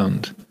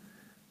around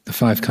the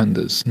five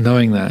khandhas,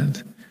 knowing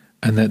that,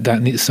 and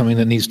that needs something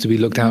that needs to be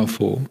looked out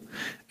for,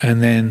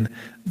 and then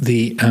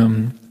the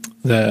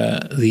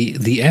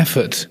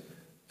effort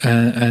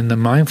and the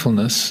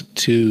mindfulness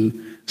to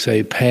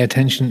say pay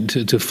attention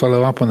to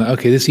follow up on that.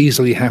 Okay, this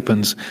easily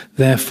happens.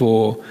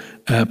 Therefore,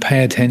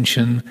 pay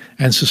attention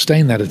and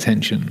sustain that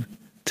attention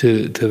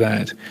to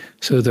that.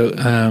 So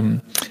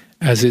that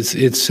as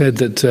it's said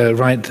that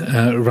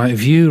right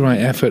view, right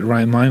effort,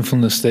 right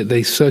mindfulness, that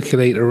they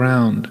circulate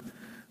around.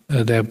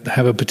 They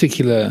have a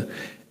particular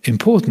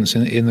importance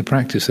in the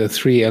practice. There are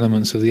three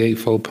elements of the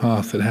Eightfold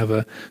Path that have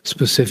a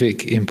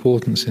specific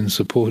importance in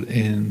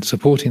supporting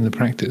the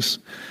practice.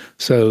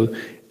 So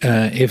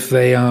if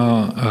they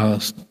are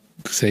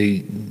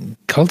say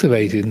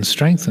cultivated and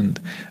strengthened,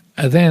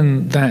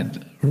 then that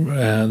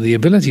the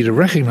ability to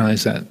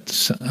recognize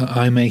that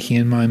I-making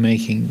and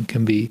mind-making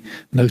can be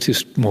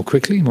noticed more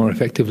quickly, more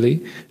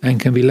effectively, and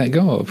can be let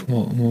go of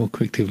more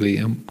quickly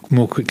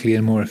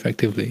and more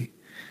effectively.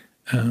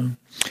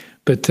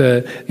 But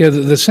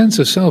the sense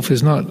of self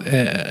is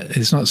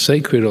not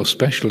sacred or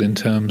special in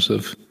terms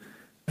of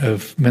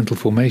mental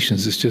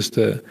formations. It's just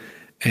a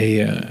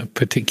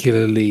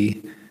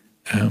particularly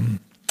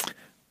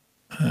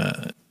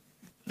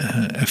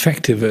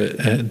effective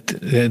at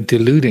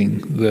deluding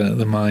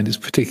the mind is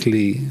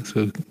particularly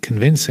sort of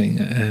convincing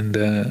and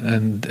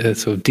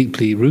sort of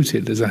deeply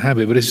rooted as a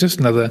habit. But it's just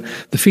another.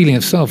 The feeling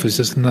of self is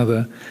just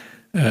another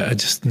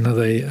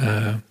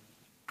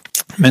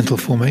mental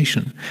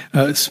formation.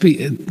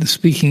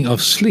 Speaking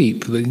of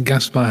sleep,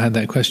 Gaspar had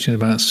that question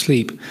about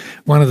sleep.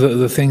 One of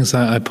the things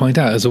I point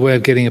out as a way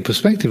of getting a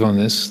perspective on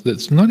this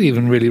that's not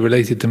even really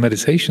related to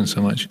meditation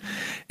so much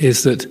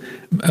is that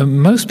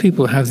most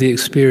people have the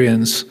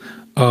experience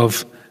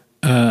of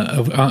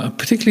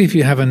particularly if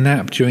you have a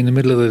nap during the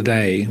middle of the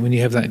day, when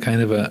you have that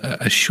kind of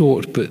a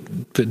short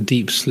but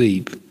deep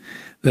sleep,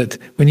 that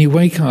when you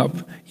wake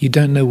up, you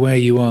don't know where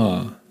you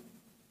are.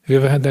 Have you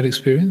ever had that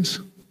experience?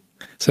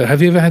 So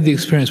have you ever had the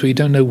experience where you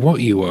don't know what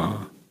you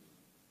are?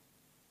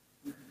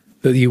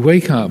 That you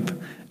wake up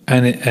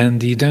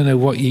and you don't know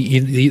what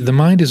the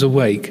mind is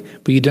awake,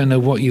 but you don't know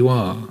what you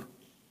are.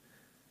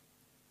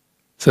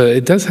 So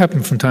it does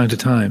happen from time to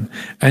time.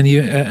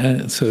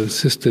 And so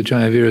Sister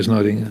Jayavira is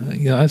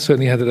nodding. I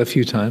certainly had it a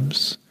few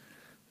times.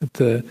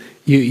 The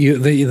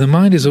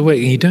mind is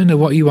awake and you don't know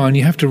what you are, and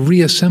you have to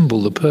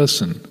reassemble the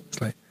person.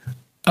 It's like,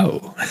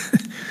 oh.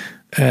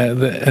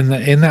 And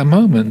in that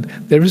moment,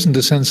 there isn't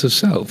a sense of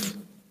self.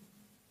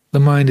 The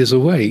mind is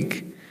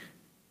awake,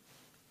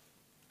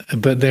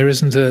 but there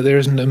isn't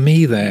a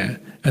me there.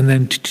 And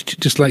then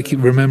just like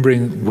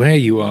remembering where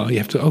you are, you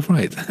have to, oh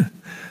right,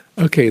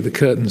 okay, the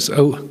curtains.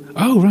 Oh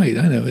right,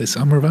 I know, it's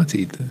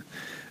Amaravati.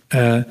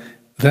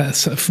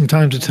 That's from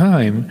time to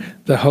time,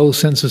 the whole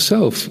sense of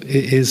self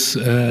is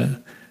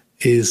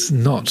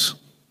not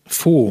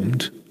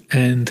formed,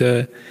 and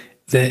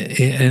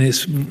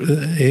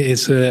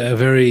it's a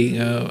very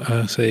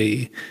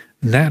say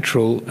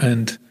natural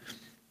and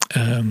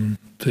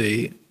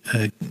the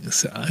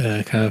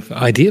kind of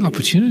ideal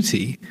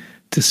opportunity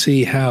to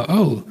see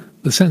how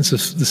the sense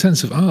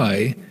of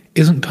I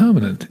isn't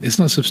permanent. It's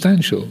not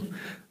substantial.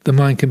 The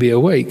mind can be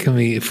awake, can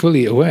be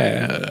fully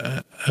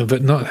aware,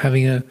 but not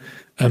having a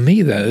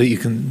me there.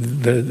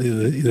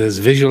 There's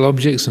visual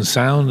objects and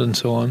sound and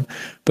so on,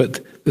 but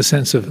the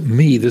sense of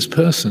me, this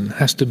person,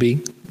 has to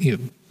be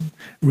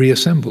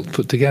reassembled,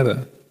 put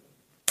together.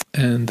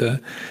 And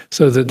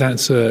so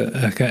that's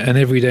an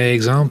everyday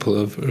example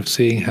of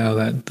seeing how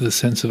that the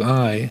sense of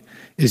I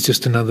is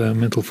just another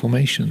mental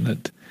formation,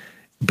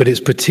 but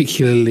it's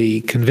particularly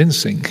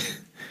convincing,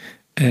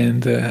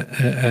 and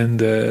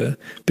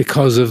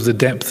because of the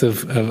depth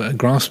of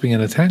grasping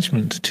and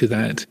attachment to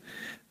that,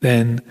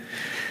 then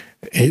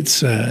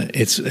it's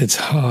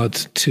hard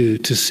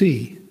to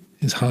see,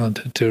 it's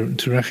hard to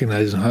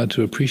recognize, and hard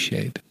to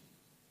appreciate.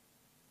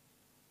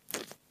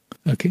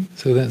 Okay,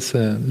 so let's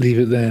leave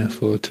it there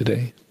for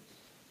today.